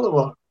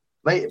Charleroi?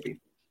 Might have been.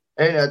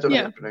 I don't know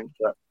how to pronounce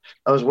that.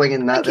 I was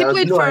winging that.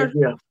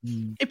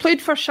 He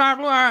played for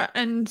Charleroi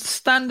and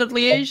Standard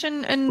Liège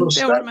in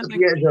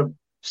Belgium.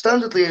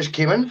 Standard Liège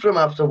came in from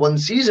after 1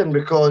 season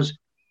because,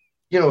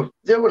 you know,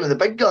 they're one of the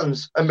big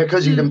guns, and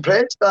because he'd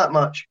impressed that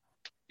much.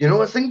 You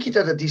know, I think he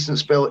did a decent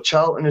spell at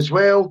Charlton as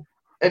well,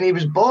 and he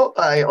was bought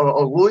by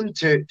or loaned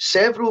to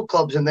several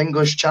clubs in the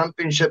English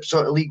Championship,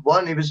 sort of League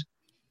One. He was,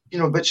 you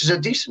know, which is a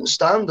decent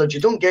standard. You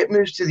don't get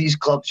moves to these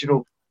clubs, you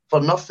know, for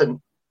nothing.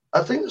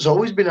 I think there's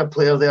always been a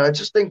player there. I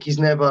just think he's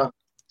never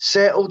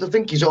settled. I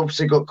think he's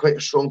obviously got quite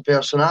a strong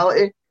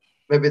personality.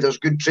 Maybe there's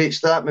good traits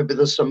to that. Maybe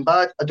there's some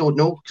bad. I don't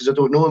know, because I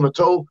don't know him at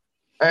all.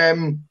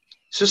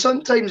 So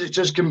sometimes it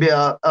just can be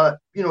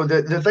you know,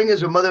 the thing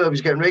is with Motherwell,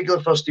 he's getting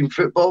regular first team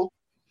football.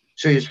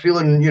 So he's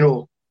feeling, you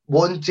know,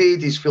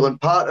 wanted. He's feeling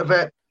part of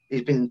it.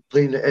 He's been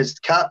playing as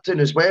captain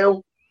as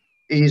well.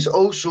 He's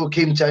also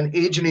came to an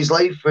age in his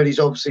life where he's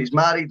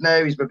married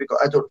now. He's maybe got,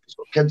 I don't know if he's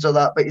got kids or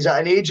that, but he's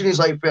at an age in his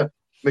life where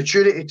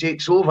maturity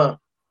takes over.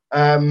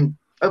 It'll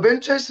be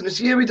interesting to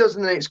see how he does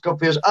in the next couple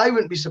of years. I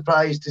wouldn't be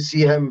surprised to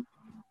see him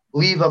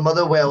leave a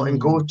Motherwell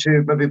and go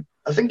to maybe,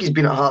 I think he's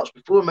been at Hearts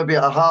before, maybe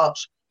at a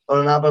Hearts or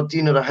an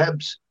Aberdeen or a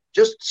Hibs.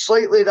 Just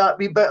slightly that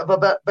wee bit of a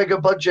bit bigger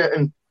budget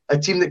and a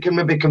team that can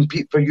maybe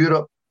compete for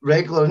Europe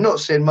regular. I'm not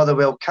saying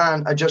Motherwell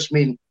can, I just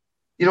mean,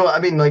 you know what I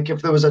mean? Like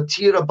if there was a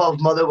tier above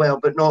Motherwell,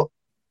 but not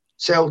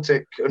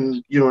Celtic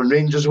and, you know, and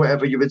Rangers,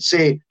 whatever, you would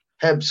say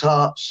Hibs,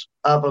 Hearts,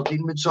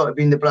 Aberdeen would sort of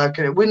be in the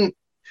bracket. It wouldn't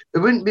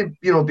be,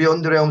 you know,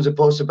 beyond the realms of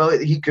possibility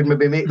that he could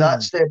maybe make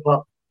that step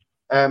up.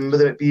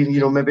 Whether it be, you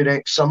know, maybe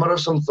next summer or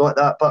something like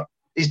that. But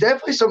he's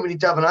definitely something we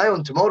need to have an eye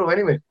on tomorrow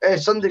anyway.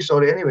 Sunday,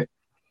 anyway.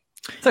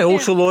 I think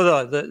also,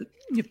 Laura, that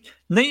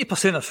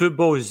 90% of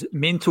football is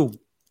mental.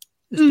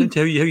 It's down to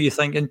how you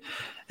think.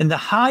 And the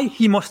high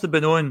he must have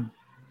been on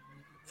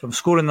from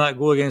scoring that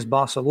goal against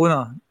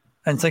Barcelona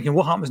and thinking,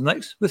 what happens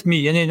next with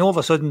me? And then all of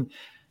a sudden,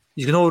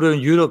 he's going all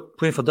around Europe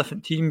playing for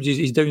different teams.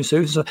 He's down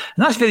south. And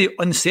that's very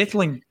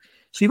unsettling.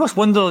 So you must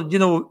wonder, you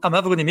know, am I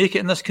ever going to make it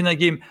in this kind of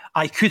game?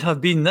 I could have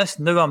been this,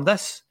 now I'm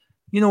this.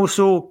 You know,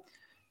 so,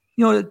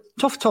 you know,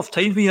 tough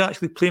times when you're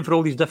actually playing for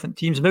all these different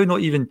teams. Maybe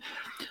not even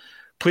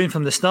playing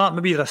from the start.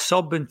 Maybe you're a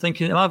sub and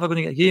thinking, am I ever going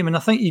to get a game? And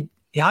I think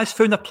he has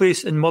found a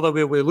place in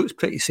Motherwell where he looks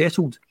pretty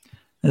settled.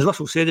 And as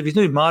Russell said, if he's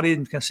now married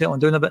and kind of settling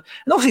down a bit,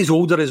 and obviously he's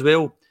older as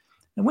well.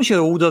 And once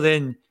you're older,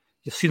 then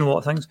you've seen a lot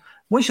of things.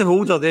 Once you're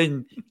older,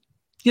 then,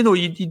 you know,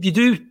 you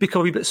do become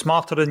a wee bit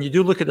smarter and you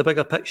do look at the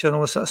bigger picture and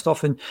all this sort of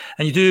stuff, and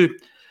you do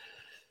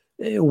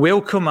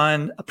welcome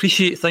and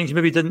appreciate things you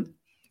maybe didn't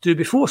do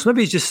before. So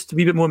maybe he's just a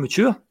wee bit more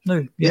mature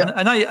now. Yeah.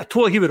 And I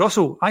totally agree with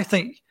Russell. I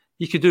think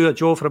he could do a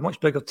job for a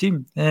much bigger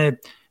team,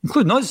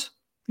 including us.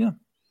 Yeah,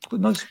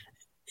 including us.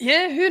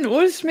 Yeah, who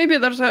knows? Maybe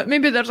there's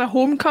a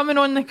homecoming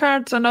on the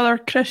cards, another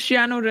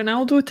Cristiano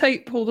Ronaldo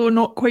type, although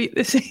not quite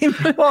the same.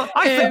 Well,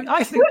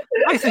 I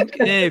think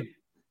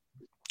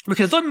we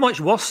could have done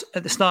much worse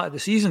at the start of the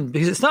season,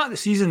 because at the start of the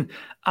season,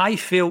 I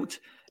felt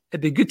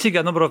it'd be good to get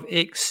a number of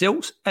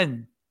ex-Celts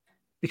in,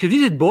 because we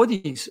needed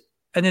bodies,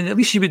 and then at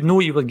least you would know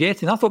what you were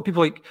getting. I thought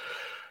people like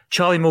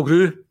Charlie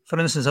Mulgrew, for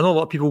instance, I know a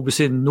lot of people would be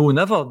saying no,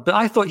 never, but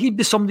I thought he'd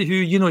be somebody who,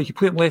 you know, you could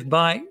play him left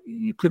back,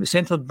 you play him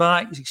centre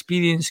back, he's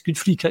experienced, good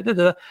free kick,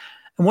 and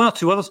one or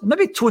two others.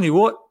 Maybe Tony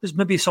Watt is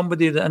maybe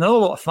somebody that, and I know a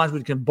lot of fans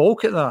would can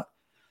balk at that,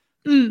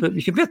 but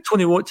you compare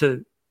Tony Watt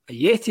to a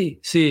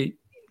Yeti, say,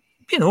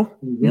 you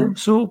know,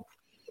 so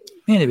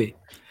anyway,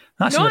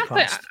 that's in the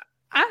past.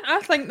 I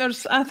think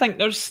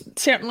there's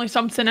certainly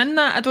something in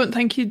that. I don't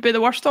think he'd be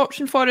the worst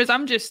option for us.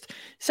 I'm just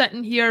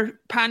sitting here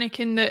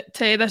panicking that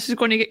this is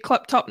going to get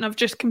clipped up, and I've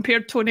just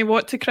compared Tony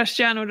Watt to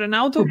Cristiano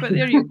Ronaldo. But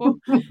there you go.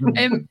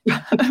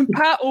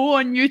 Pat O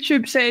on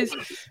YouTube says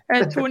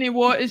Tony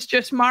Watt is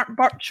just Mark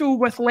Burchell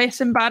with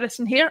less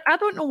embarrassing hair. I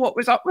don't know what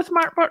was up with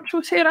Mark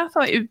Burchell's hair. I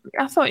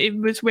thought he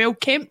was well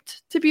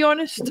kept, to be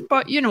honest.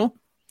 But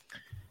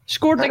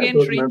scored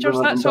against Rangers.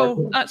 That's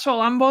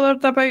all I'm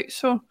bothered about.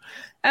 So.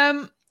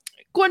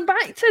 Going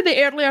back to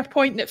the earlier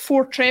point that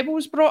 4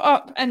 trebles brought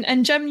up,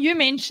 and Jim, you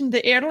mentioned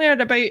it earlier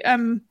about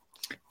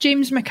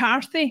James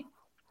McCarthy.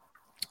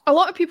 A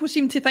lot of people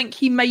seem to think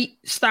he might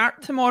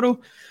start tomorrow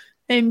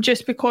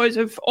just because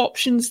of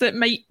options that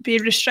might be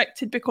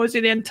restricted because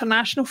of the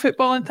international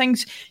football and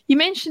things. You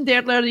mentioned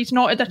earlier he's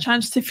not had a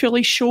chance to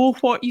fully show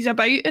what he's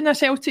about in a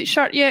Celtic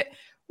shirt yet.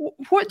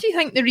 What do you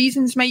think the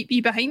reasons might be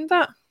behind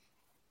that?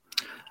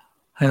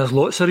 And there's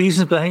lots of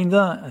reasons behind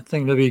that. I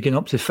think maybe getting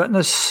up to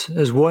fitness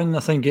is one.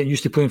 I think getting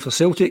used to playing for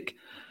Celtic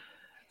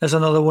is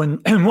another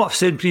one. And what I've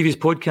said in previous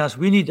podcasts,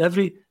 we need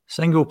every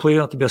single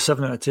player to be a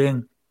 7 out of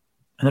 10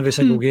 in every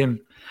single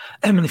game.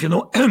 And if you're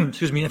not,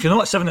 if you're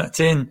not a 7 out of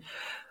 10,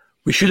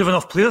 we should have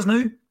enough players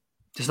now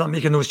to start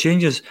making those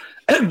changes.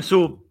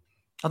 So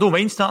I don't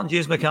mind starting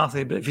James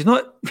McCarthy, but if he's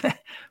not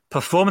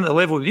performing at the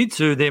level we need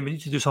to, then we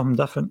need to do something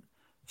different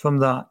from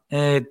that.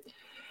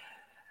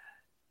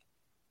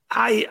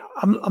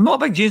 I'm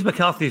not a big James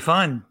McCarthy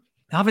fan.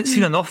 I haven't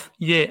seen enough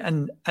yet,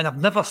 and I've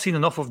never seen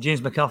enough of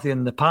James McCarthy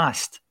in the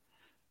past.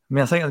 I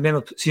mean, I think I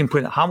remember seeing him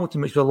playing at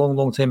Hamilton, which was a long,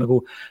 long time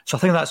ago. So I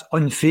think that's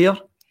unfair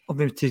of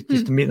me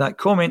to make that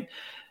comment.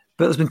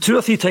 But there's been 2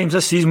 or 3 times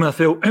this season when I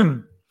felt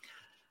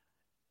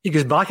he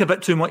goes back a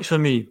bit too much for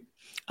me.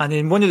 And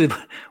then one of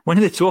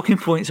the talking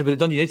points about the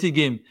Dundee United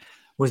game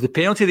was the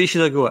penalty they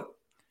should have got.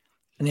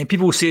 And then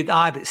people said,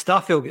 but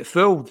Starfelt get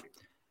fouled.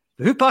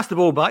 But who passed the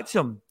ball back to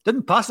him?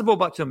 Didn't pass the ball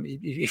back to him.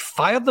 He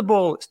fired the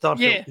ball at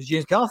Starfelt. It was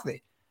James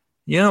McCarthy.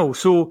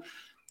 So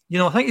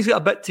I think he's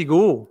got a bit to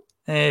go.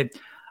 I'd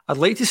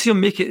like to see him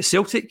make it at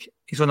Celtic.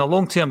 He's on a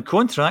long-term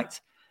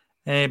contract.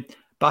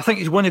 But I think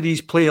he's one of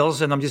these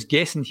players, and I'm just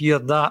guessing here,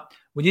 that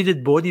we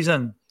needed bodies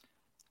in.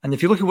 And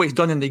if you look at what he's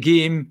done in the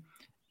game,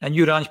 and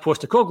you're Ange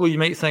Postecoglou, you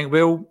might think,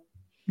 well,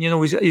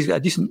 he's got a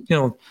decent,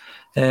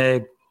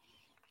 a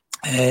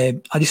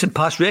decent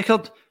pass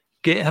record.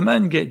 Get him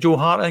in, get Joe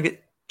Hart in,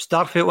 get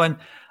Starfelt in.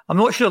 I'm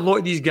not sure a lot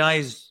of these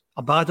guys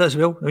are bad as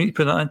well. I need to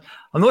put that in.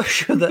 I'm not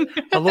sure that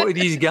a lot of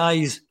these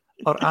guys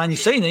are Ange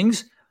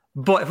signings,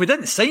 but if we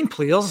didn't sign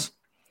players,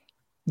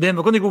 then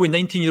we're going to go with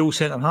 19-year-old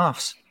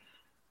centre-halves.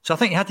 So I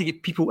think he had to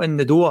get people in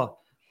the door.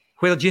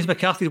 Whether James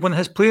McCarthy is one of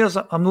his players,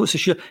 I'm not so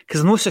sure.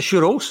 Because I'm not so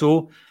sure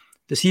also,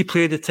 does he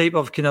play the type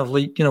of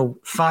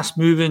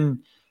fast-moving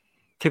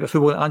type of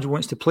football that Ange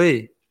wants to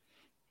play?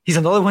 He's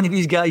another one of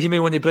these guys you may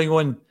want to bring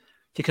on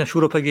to kind of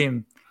shore up a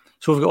game.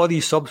 So we've got all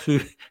these subs who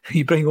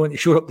you bring on to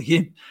shore up the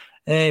game.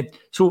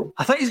 So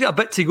I think he's got a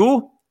bit to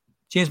go,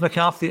 James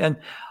McCarthy, and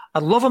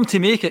I'd love him to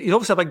make it. He's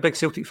obviously a big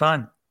Celtic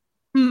fan,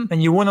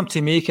 and you want him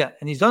to make it.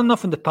 And he's done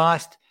enough in the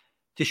past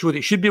to show that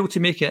he should be able to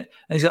make it.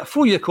 And he's got a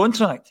 4-year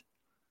contract.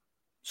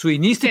 So he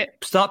needs to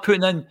start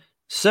putting in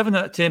 7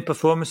 out of 10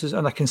 performances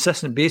on a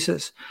consistent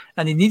basis.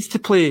 And he needs to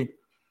play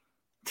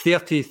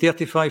 30,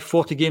 35,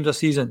 40 games a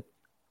season.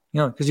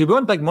 Because he'll be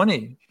on big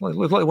money. Like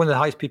one of the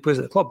highest paid players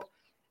at the club.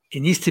 He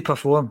needs to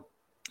perform.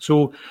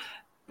 So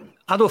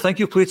I don't think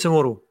he'll play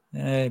tomorrow.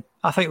 I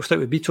think he'll stick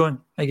with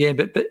Beaton again.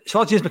 But as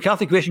far as James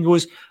McCarthy question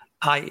goes,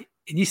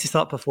 he needs to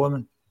start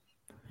performing.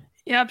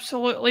 Yeah,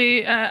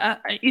 absolutely.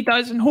 He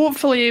does, and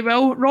hopefully he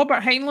will.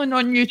 Robert Heinlein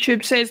on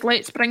YouTube says,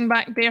 let's bring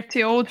back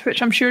Bertie Auld,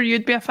 which I'm sure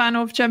you'd be a fan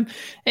of, Jim.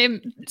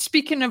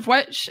 Speaking of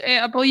which,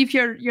 I believe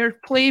your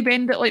play,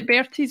 Bend It Like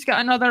Bertie's got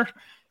another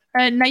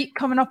night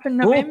coming up in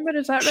November,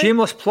 is that right?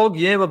 Shameless plug,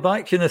 we're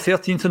back on the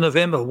 13th of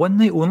November, one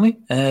night only,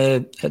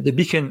 at the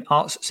Beacon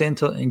Arts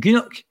Centre in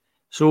Greenock.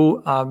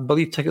 So I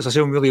believe tickets are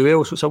selling really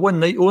well. So it's a one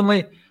night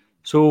only.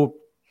 So,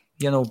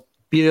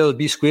 be there,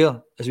 be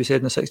square, as we said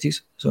in the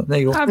 60s. So there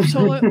you go.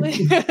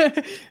 Absolutely.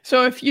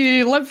 So if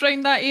you live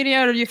around that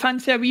area or you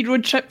fancy a wee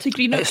road trip to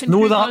Greenock... It's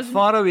not that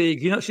far away.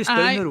 Greenock's just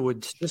down the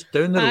road. Just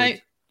down the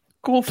road.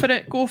 Go for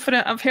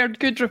it. I've heard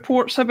good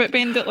reports about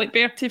Bend It Like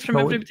Bertie from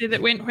everybody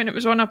that went when it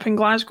was on up in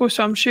Glasgow,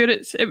 so I'm sure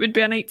it would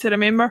be a night to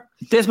remember.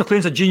 Des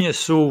McLean's a genius,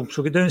 so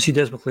go down and see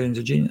Des McLean's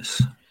a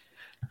genius.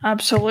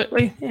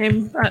 Absolutely.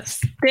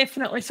 That's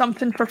definitely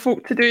something for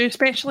folk to do,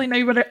 especially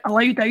now we're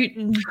allowed out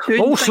and doing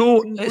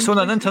also, things. It's on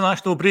an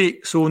international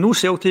break, so no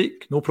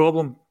Celtic, no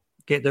problem.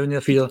 Get down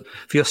there for your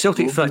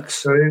Celtic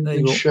fix. There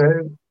you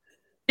go.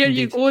 There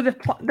you go. The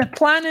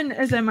planning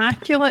is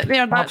immaculate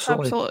there. That's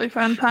absolutely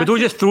fantastic. But don't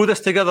just throw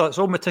this together. It's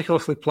all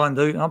meticulously planned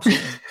out.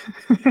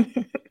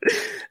 Absolutely.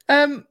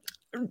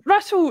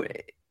 Russell,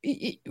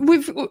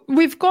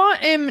 we've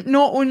got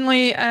not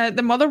only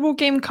the Motherwell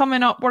game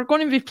coming up, we're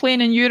going to be playing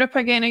in Europe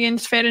again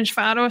against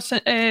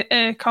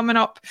Ferencváros coming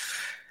up.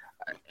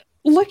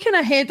 looking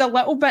ahead a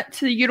little bit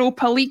to the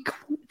Europa League,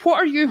 what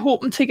are you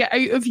hoping to get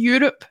out of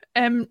Europe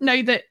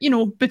now that,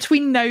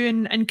 between now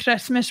and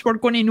Christmas, we're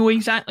going to know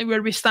exactly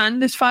where we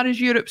stand as far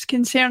as Europe's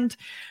concerned?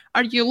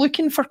 Are you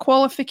looking for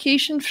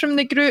qualification from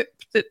the group?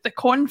 The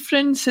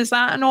conference, is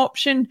that an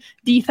option?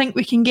 Do you think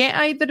we can get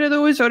either of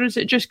those, or is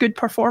it just good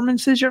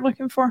performances you're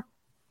looking for?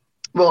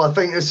 Well, I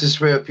think this is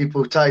where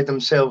people tie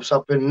themselves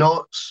up in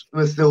knots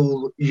with the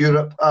whole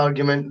Europe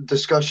argument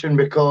discussion,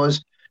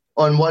 because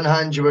on one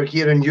hand, you were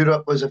hearing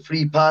Europe was a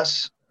free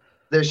pass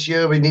this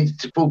year. We needed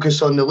to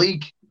focus on the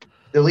league.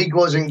 The league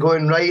wasn't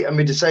going right, and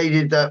we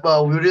decided that,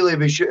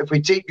 if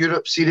we take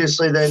Europe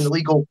seriously, then the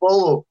league will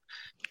follow.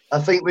 I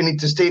think we need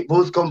to take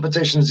both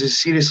competitions as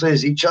seriously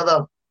as each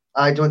other.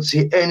 I don't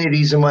see any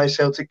reason why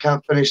Celtic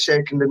can't finish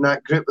second in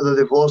that group, whether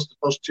they've lost the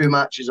first two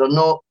matches or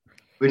not.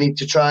 We need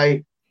to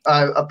try.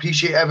 I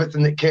appreciate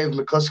everything that Kev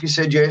McCluskey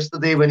said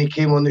yesterday when he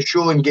came on the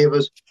show and gave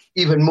us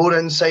even more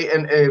insight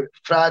into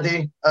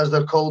Friday, as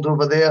they're called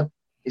over there.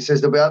 He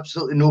says there'll be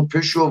absolutely no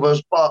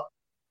pushovers, but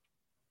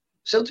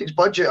Celtic's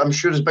budget, I'm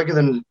sure, is bigger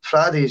than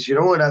Friday's,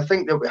 and I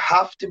think that we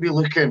have to be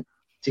looking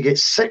to get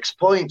 6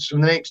 points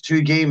from the next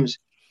two games.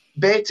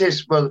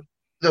 Betis,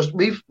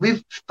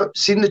 we've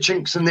seen the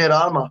chinks in their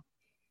armour,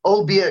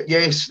 albeit,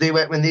 yes, they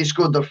went when they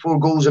scored their 4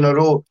 goals in a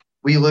row.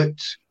 We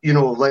looked,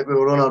 like we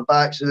were on our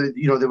backs.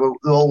 They were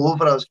all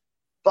over us.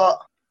 But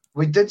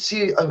we did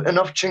see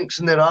enough chinks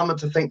in their armour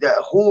to think that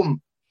at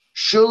home,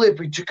 surely if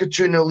we took a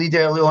 2-0 lead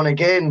early on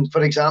again,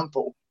 for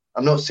example,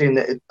 I'm not saying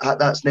that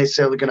that's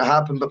necessarily going to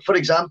happen, but for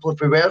example, if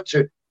we were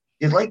to,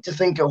 you'd like to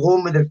think at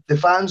home with the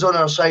fans on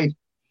our side,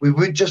 we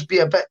would just be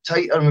a bit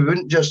tighter and we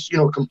wouldn't just,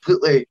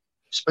 completely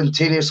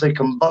spontaneously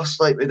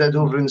combust like we did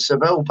over in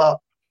Seville. But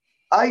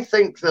I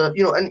think that,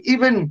 and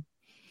even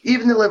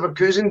the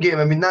Leverkusen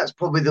game, that's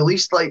probably the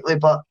least likely,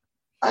 but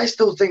I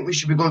still think we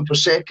should be going for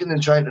second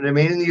and trying to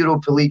remain in the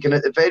Europa League, and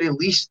at the very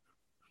least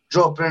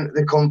dropping into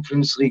the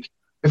Conference League.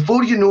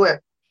 Before you know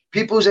it,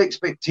 people's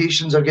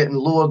expectations are getting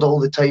lowered all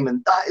the time,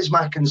 and that is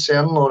my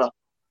concern, Laura,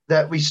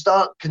 that we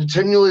start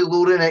continually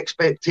lowering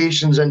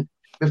expectations, and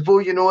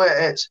before you know it,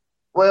 it's,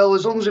 well,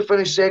 as long as we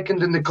finish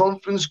second in the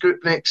conference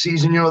group next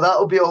season,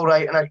 that'll be all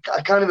right, and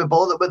I can't even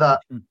bother with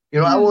that.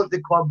 I want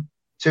the club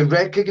to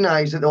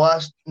recognise that the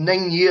last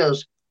 9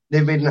 years,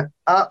 they've made an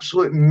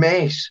absolute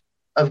mess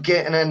of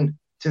getting in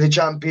to the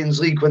Champions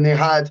League when they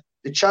had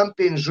the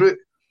Champions route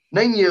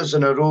 9 years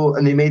in a row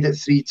and they made it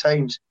 3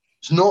 times.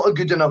 It's not a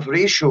good enough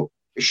ratio.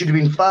 It should have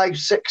been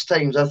 5-6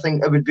 times. I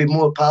think it would be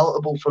more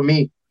palatable for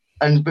me.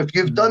 And if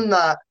you've done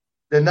that,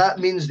 then that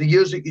means the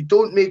years that you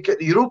don't make it,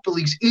 the Europa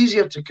League's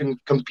easier to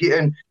compete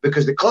in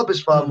because the club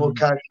is far more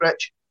cash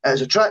rich. It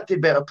has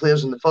attracted better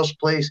players in the first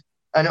place,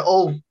 and it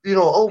all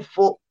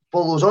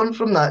follows on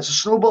from that. It's a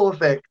snowball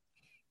effect.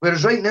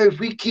 Whereas right now, if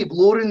we keep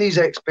lowering these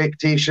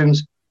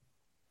expectations,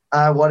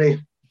 I worry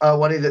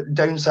that the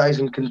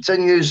downsizing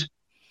continues,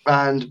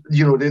 and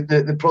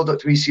the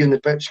product we see on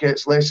the pitch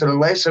gets lesser and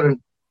lesser. And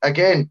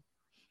again,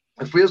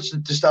 if we're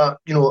to start,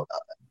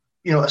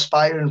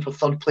 aspiring for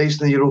third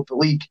place in the Europa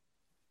League,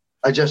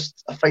 I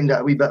find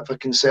that a wee bit of a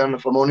concern,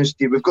 if I'm honest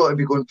with you. We've got to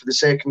be going for the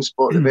second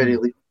spot at the very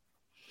least.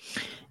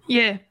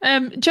 Yeah.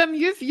 Jim,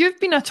 you've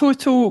been a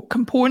total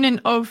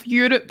component of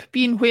Europe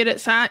being where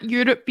it's at,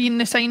 Europe being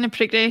the sign of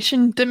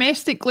progression.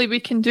 Domestically,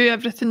 we can do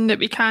everything that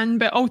we can,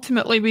 but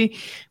ultimately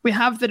we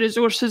have the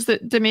resources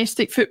that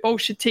domestic football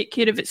should take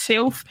care of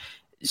itself.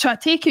 So I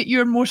take it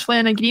you're mostly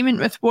in agreement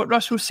with what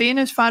Russell's saying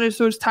as far as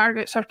those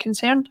targets are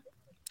concerned?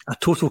 A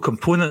total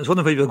component. I was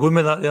wondering if you were going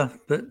with that there,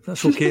 but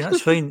that's okay,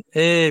 that's fine.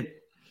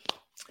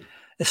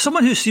 As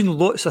someone who's seen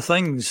lots of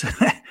things,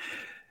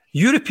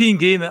 European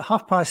game at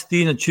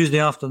 3:30 on Tuesday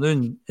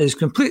afternoon is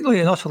completely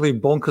and utterly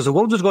bonkers. The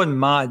world has gone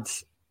mad,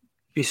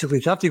 basically,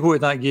 to have to go to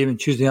that game on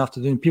Tuesday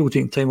afternoon, people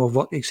taking time off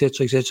work,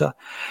 etc., etc.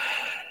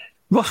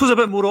 Russell's a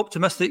bit more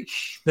optimistic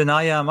than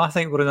I am. I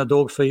think we're in a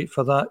dogfight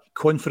for that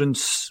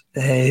conference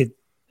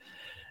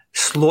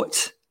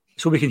slot,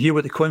 so we can hear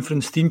what the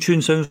conference theme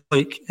tune sounds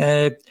like.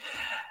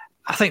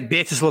 I think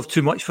Betis will have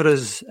too much for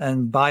us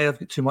and Bayer have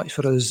got too much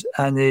for us.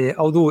 And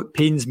although it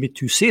pains me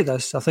to say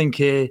this, I think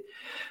we're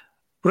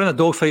in a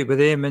dogfight with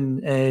them.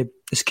 And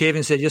as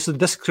Kevin said yesterday,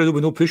 this crowd will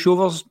be no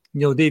pushovers.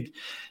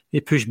 They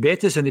push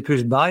Betis and they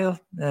push Bayer.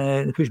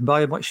 They push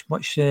Bayer much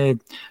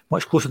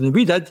closer than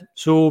we did.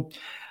 So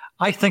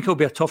I think it'll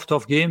be a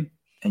tough game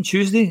on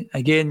Tuesday.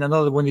 Again,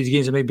 another one of these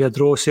games that might be a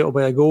draw, settled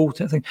by a goal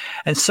type thing.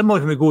 And similar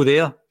when we go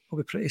there, it'll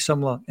be pretty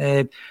similar.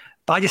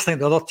 But I just think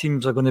the other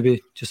teams are going to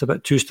be just a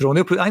bit too strong.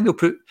 I think they'll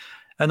put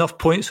enough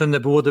points on the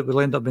board that we'll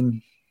end up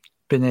being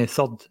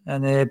third.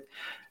 And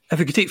if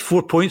we could take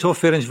 4 points off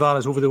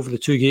Ferencváros over the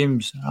 2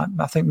 games,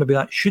 I think maybe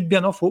that should be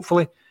enough,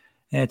 hopefully,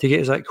 to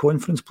get us that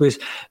conference place.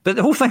 But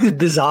the whole thing is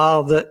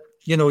bizarre that,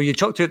 you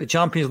chucked out the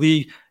Champions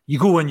League, you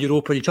go in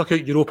Europa, you chuck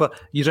out Europa,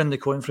 you're in the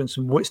conference,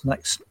 and what's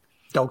next?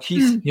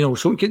 Dalkeith,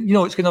 so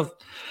it's kind of,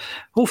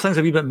 whole thing's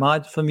a wee bit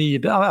mad for me,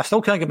 but I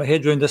still can't get my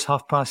head around this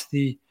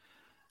 3:30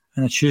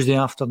 on a Tuesday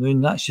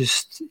afternoon. That's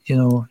just,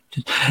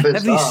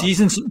 every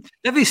season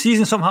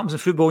something happens in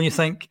football and you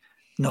think,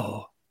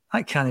 no,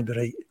 That can't be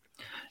right.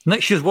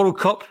 Next year's World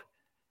Cup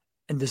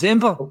in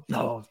December?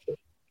 No,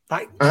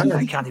 that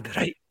can't be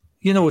right.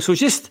 You know, so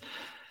it's just,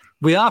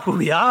 we are where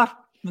we are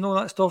and all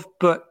that stuff.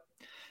 But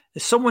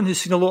as someone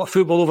who's seen a lot of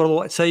football over a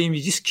lot of time,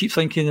 you just keep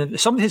thinking, if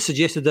somebody had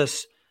suggested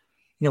this,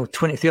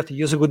 20, 30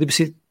 years ago, they'd be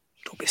saying,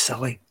 don't be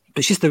silly. But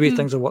it's just the way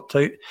things have worked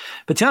out.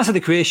 But to answer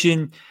the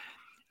question,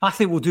 I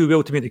think we'll do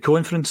well to make the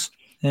conference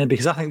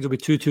because I think there'll be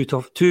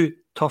two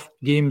tough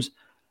games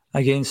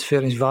against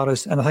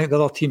Ferencváros, and I think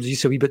the other teams are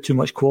just a wee bit too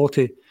much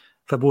quality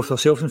for both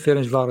ourselves and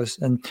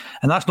Ferencváros, and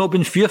that's not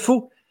been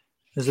fearful,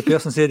 as the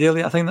person said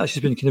earlier. I think that's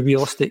just been kind of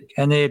realistic,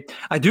 and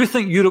I do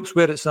think Europe's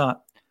where it's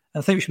at. I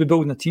think we should be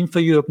building a team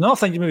for Europe. Another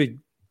thing, maybe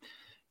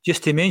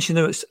just to mention,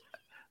 now it's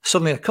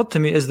suddenly occurred to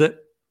me, is that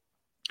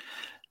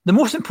the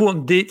most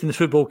important date in the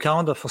football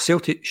calendar for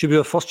Celtic should be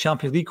our first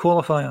Champions League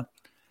qualifier.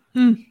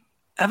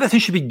 Everything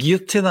should be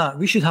geared to that.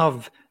 We should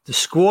have the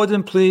squad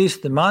in place,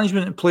 the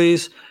management in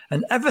place,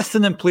 and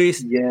everything in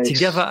place to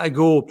give it a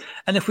go.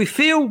 And if we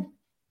fail,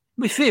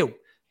 we fail.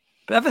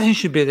 But everything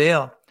should be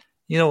there.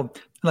 And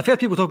I've heard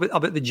people talk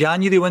about the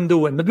January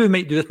window, and maybe we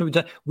might do this, maybe we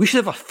do that. We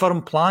should have a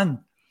firm plan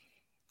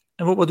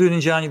in what we're doing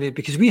in January,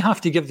 because we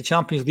have to give the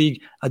Champions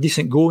League a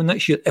decent go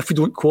next year if we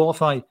don't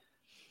qualify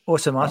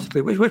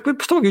automatically, which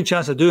we've still a good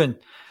chance of doing.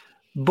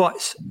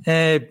 But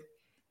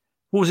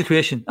what was the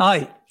question?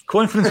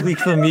 Conference League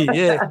for me,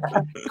 yeah.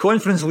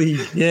 Conference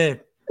League, yeah.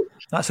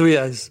 That's the way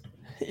it is.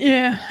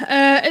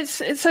 Yeah,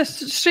 it's a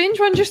strange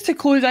one just to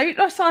close out,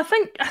 Russell. I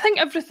think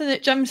everything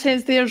that Jim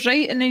says there is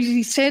right, and as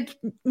he said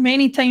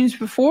many times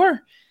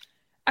before,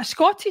 a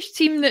Scottish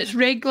team that's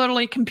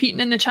regularly competing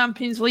in the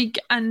Champions League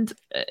and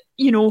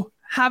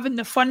having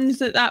the funds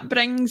that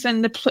brings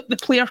and the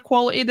player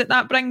quality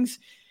that brings,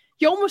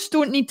 you almost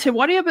don't need to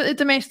worry about the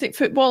domestic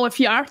football if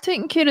you are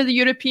taking care of the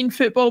European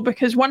football,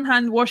 because one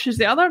hand washes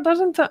the other,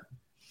 doesn't it?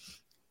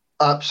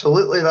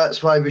 Absolutely.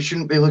 That's why we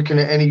shouldn't be looking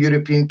at any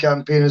European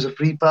campaign as a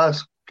free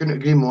pass. Couldn't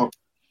agree more.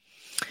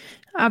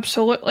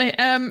 Absolutely.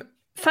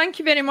 Thank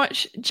you very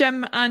much,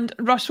 Jim and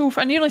Russell.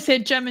 I nearly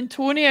said Jim and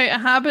Tony out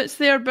of habits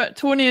there, but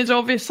Tony has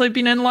obviously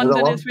been in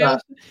London as well.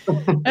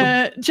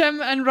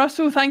 Jim and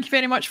Russell, thank you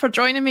very much for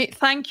joining me.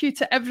 Thank you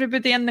to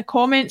everybody in the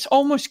comments.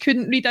 Almost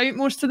couldn't read out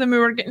most of them. We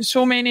were getting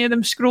so many of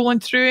them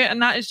scrolling through it,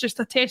 and that is just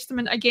a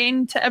testament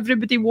again to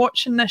everybody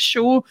watching this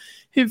show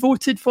who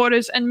voted for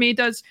us and made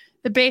us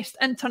the best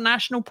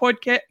international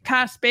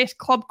podcast, best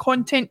club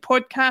content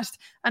podcast,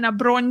 and a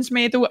bronze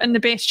medal in the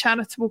best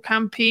charitable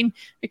campaign.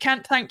 We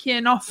can't thank you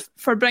enough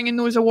for bringing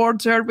those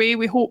awards our way.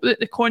 We hope that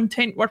the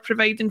content we're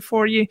providing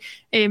for you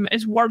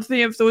is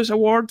worthy of those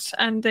awards,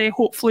 and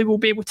hopefully we'll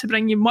be able to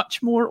bring you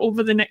much more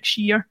over the next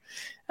year.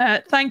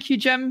 Thank you,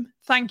 Jim.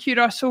 Thank you,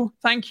 Russell.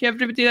 Thank you,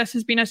 everybody. This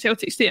has been a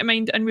Celtic State of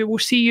Mind, and we will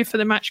see you for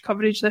the match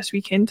coverage this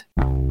weekend.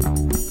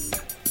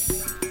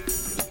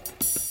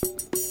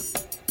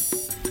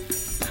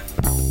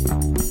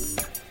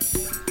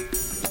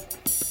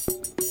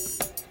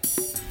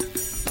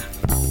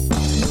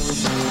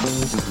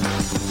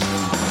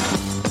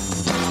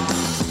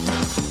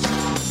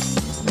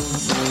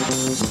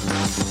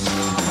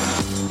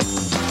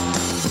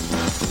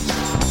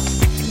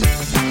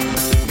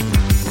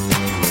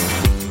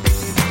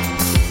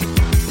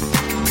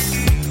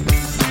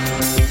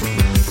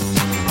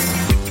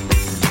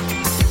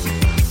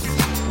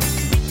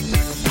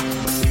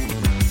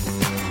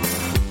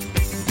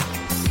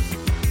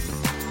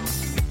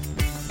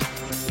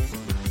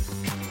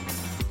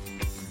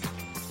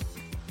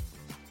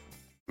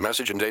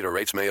 Message and data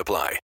rates may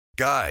apply.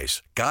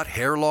 Guys, got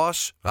hair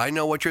loss? I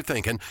know what you're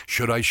thinking.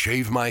 Should I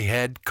shave my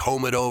head,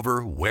 comb it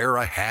over, wear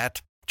a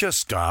hat? Just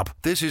stop.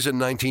 This isn't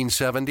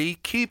 1970.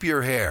 Keep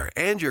your hair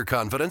and your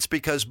confidence,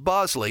 because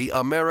Bosley,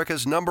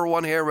 America's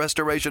 #1 hair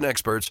restoration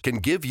experts, can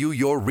give you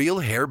your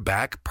real hair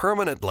back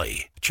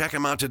permanently. Check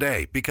them out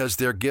today, because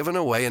they're giving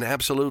away an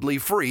absolutely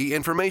free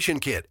information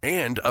kit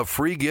and a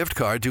free gift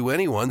card to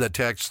anyone that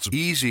texts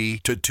EASY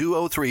to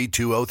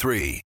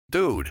 203203.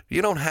 Dude,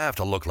 you don't have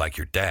to look like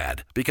your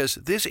dad, because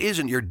this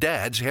isn't your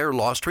dad's hair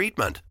loss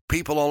treatment.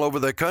 People all over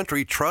the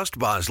country trust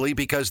Bosley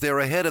because they're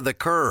ahead of the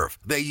curve.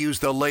 They use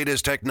the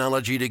latest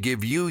technology to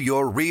give you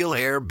your real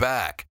hair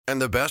back.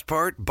 And the best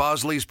part?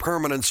 Bosley's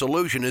permanent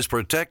solution is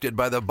protected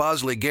by the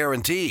Bosley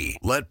Guarantee.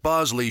 Let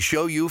Bosley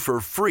show you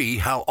for free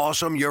how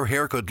awesome your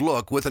hair could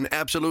look with an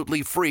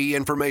absolutely free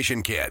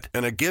information kit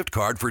and a gift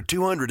card for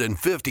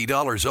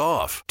 $250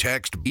 off.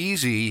 Text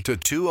EASY to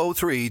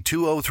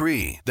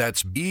 203203.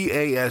 That's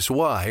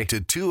BASY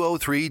to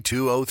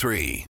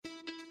 203203.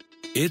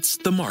 It's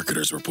the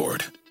Marketer's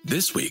Report.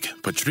 This week,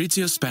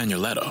 Patrizia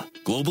Spagnoletto,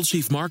 Global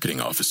Chief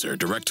Marketing Officer,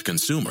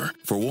 Direct-to-Consumer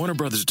for Warner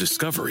Brothers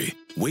Discovery,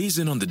 weighs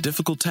in on the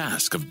difficult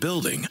task of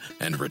building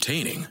and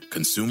retaining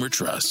consumer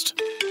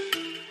trust.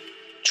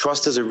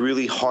 Trust is a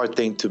really hard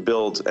thing to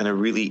build and a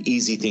really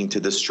easy thing to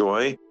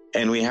destroy,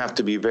 and we have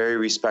to be very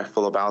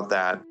respectful about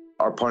that.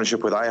 Our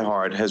partnership with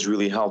iHeart has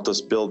really helped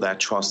us build that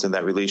trust and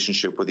that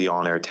relationship with the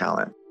on-air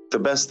talent. The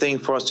best thing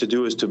for us to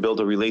do is to build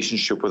a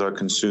relationship with our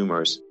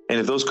consumers. And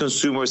if those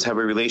consumers have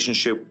a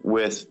relationship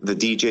with the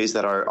DJs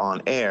that are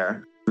on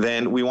air,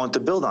 then we want to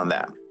build on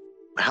that.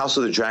 House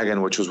of the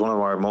Dragon, which was one of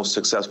our most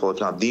successful, if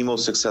not the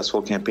most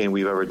successful campaign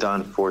we've ever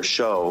done for a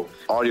show,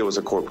 audio was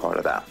a core part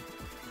of that.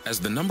 As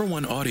the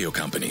 #1 audio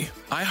company,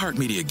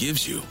 iHeartMedia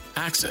gives you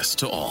access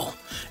to all.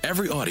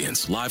 Every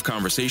audience, live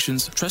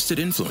conversations, trusted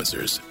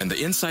influencers, and the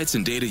insights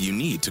and data you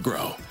need to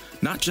grow.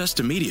 Not just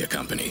a media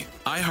company,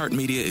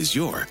 iHeartMedia is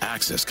your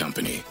access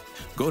company.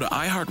 Go to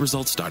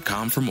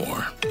iHeartResults.com for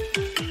more.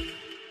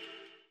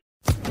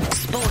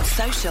 Sports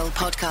Social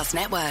Podcast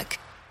Network.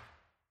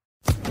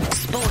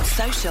 Sports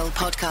Social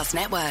Podcast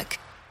Network.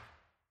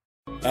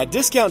 At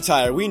Discount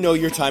Tire, we know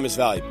your time is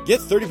valuable. Get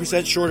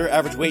 30% shorter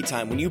average wait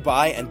time when you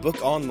buy and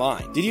book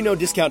online. Did you know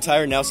Discount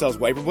Tire now sells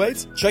wiper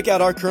blades? Check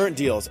out our current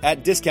deals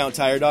at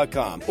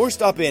discounttire.com or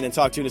stop in and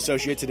talk to an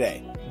associate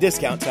today.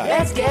 Discount Tire.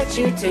 Let's get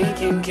you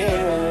taken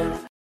care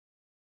of.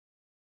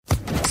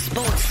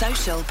 Sports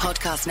Social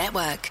Podcast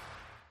Network.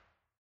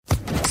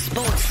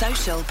 Sports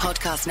Social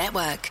Podcast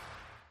Network.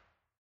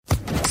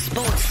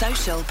 Sports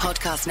Social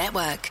Podcast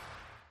Network.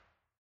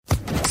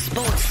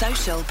 Sports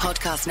Social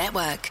Podcast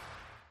Network.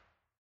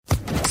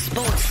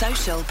 Sports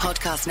Social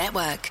Podcast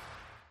Network.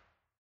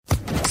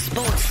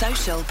 Sports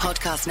Social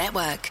Podcast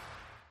Network.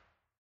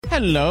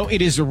 Hello,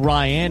 it is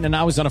Ryan, and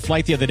I was on a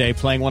flight the other day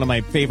playing one of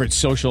my favorite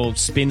social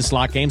spin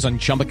slot games on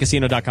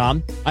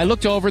ChumbaCasino.com. I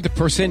looked over at the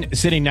person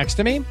sitting next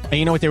to me, and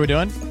you know what they were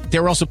doing? They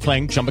were also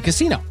playing Chumba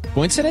Casino.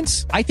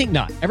 Coincidence? I think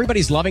not.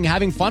 Everybody's loving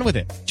having fun with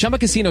it. Chumba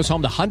Casino is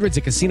home to hundreds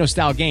of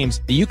casino-style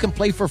games that you can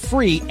play for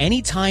free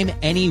anytime,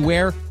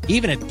 anywhere,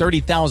 even at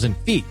 30,000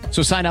 feet.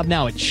 So sign up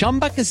now at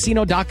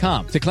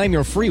ChumbaCasino.com to claim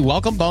your free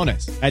welcome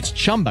bonus. That's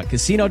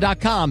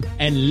ChumbaCasino.com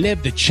and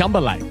live the Chumba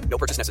life. No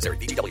purchase necessary.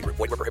 VGW. Void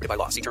where prohibited by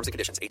law. See terms and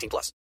conditions. 18+.